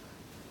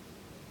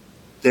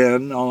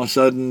then all of a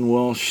sudden,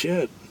 well,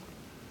 shit,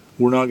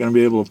 we're not going to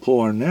be able to pull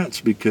our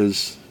nets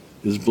because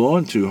it's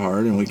blowing too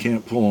hard and we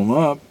can't pull them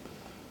up.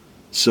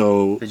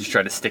 So They just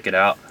try to stick it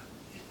out.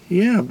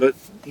 yeah, but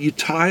you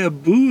tie a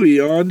buoy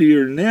onto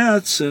your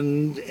nets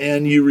and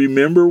you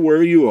remember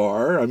where you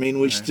are. I mean,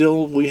 we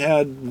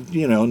had,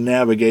 you know,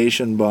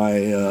 navigation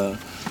by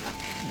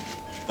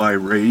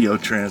radio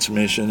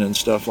transmission and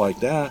stuff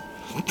like that.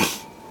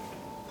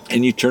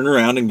 And you turn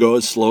around and go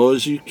as slow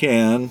as you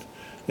can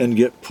and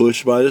get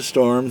pushed by the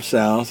storm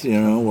south, you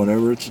know,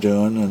 whatever it's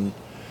doing.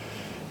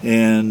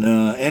 And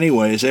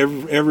anyways,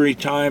 every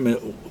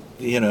time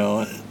you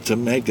know, to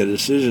make a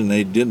decision,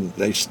 they didn't.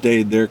 They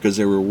stayed there because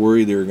they were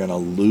worried they were going to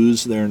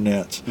lose their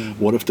nets.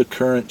 What if the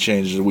current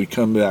changes and we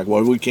come back?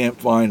 What if we can't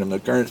find them? The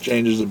current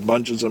changes and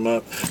bunches them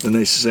up and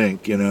they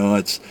sink, you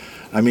know.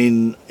 I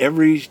mean,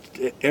 every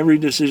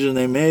decision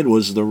they made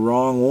was the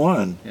wrong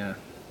one. Yeah.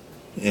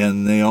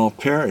 And they all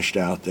perished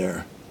out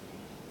there.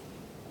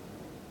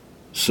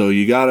 So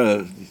you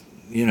gotta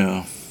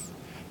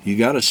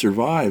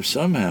survive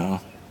somehow.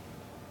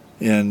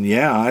 And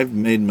yeah, I've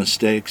made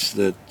mistakes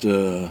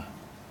that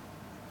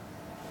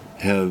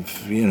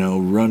have, you know,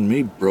 run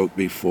me broke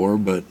before,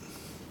 but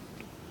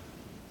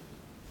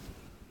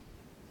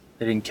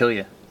They didn't kill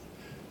you.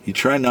 you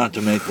try not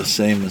to make the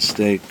same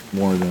mistake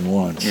more than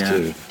once,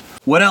 too.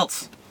 What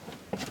else?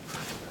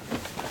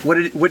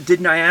 What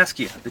didn't I ask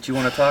you that you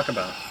want to talk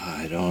about?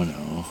 I don't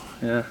know.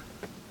 Yeah.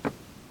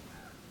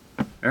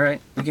 All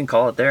right, we can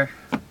call it there.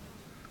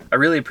 I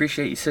really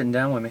appreciate you sitting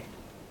down with me.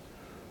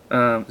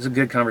 It was a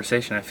good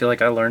conversation. I feel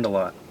like I learned a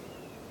lot.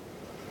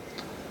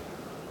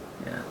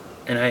 Yeah,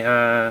 and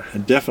I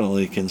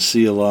definitely can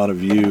see a lot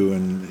of you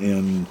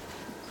in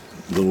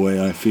the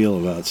way I feel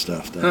about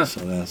stuff, though.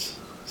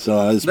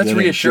 That's been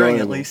reassuring,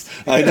 enjoyable. at least.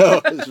 I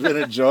know, it's been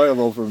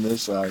enjoyable from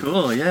this side.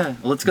 Cool, yeah.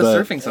 Well, let's go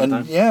surfing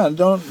sometime. And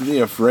don't be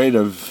afraid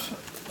of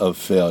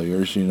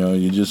failures. You know,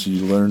 you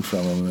learn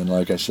from them, and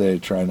like I say,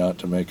 try not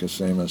to make the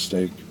same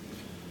mistake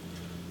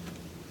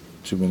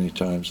too many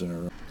times in a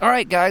row. All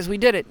right, guys, we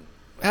did it.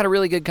 Had a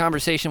really good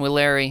conversation with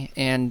Larry,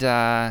 and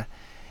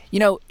you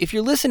know, if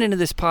you're listening to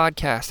this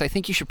podcast, I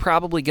think you should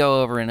probably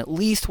go over and at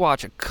least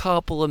watch a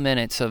couple of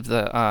minutes of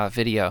the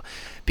video,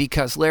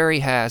 because Larry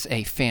has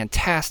a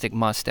fantastic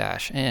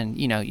mustache, and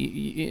you know,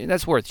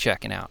 that's worth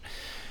checking out.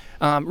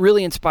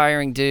 Really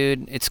inspiring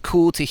dude. It's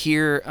cool to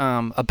hear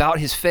about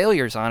his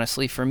failures,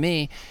 honestly, for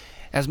me,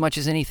 as much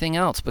as anything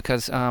else,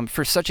 because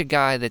for such a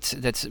guy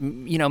that's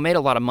you know, made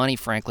a lot of money,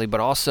 frankly,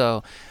 but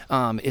also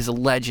is a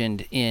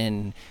legend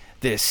in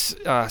this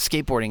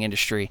skateboarding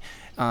industry.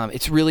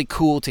 It's really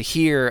cool to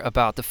hear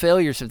about the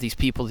failures of these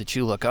people that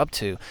you look up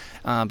to,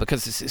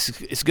 because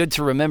it's good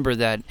to remember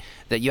that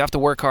you have to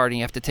work hard and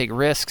you have to take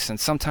risks, and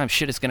sometimes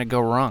shit is going to go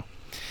wrong.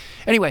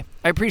 Anyway,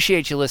 I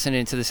appreciate you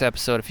listening to this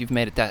episode if you've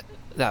made it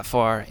that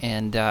far,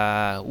 and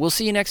we'll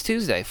see you next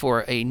Tuesday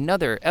for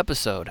another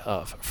episode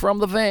of From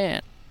the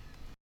Van.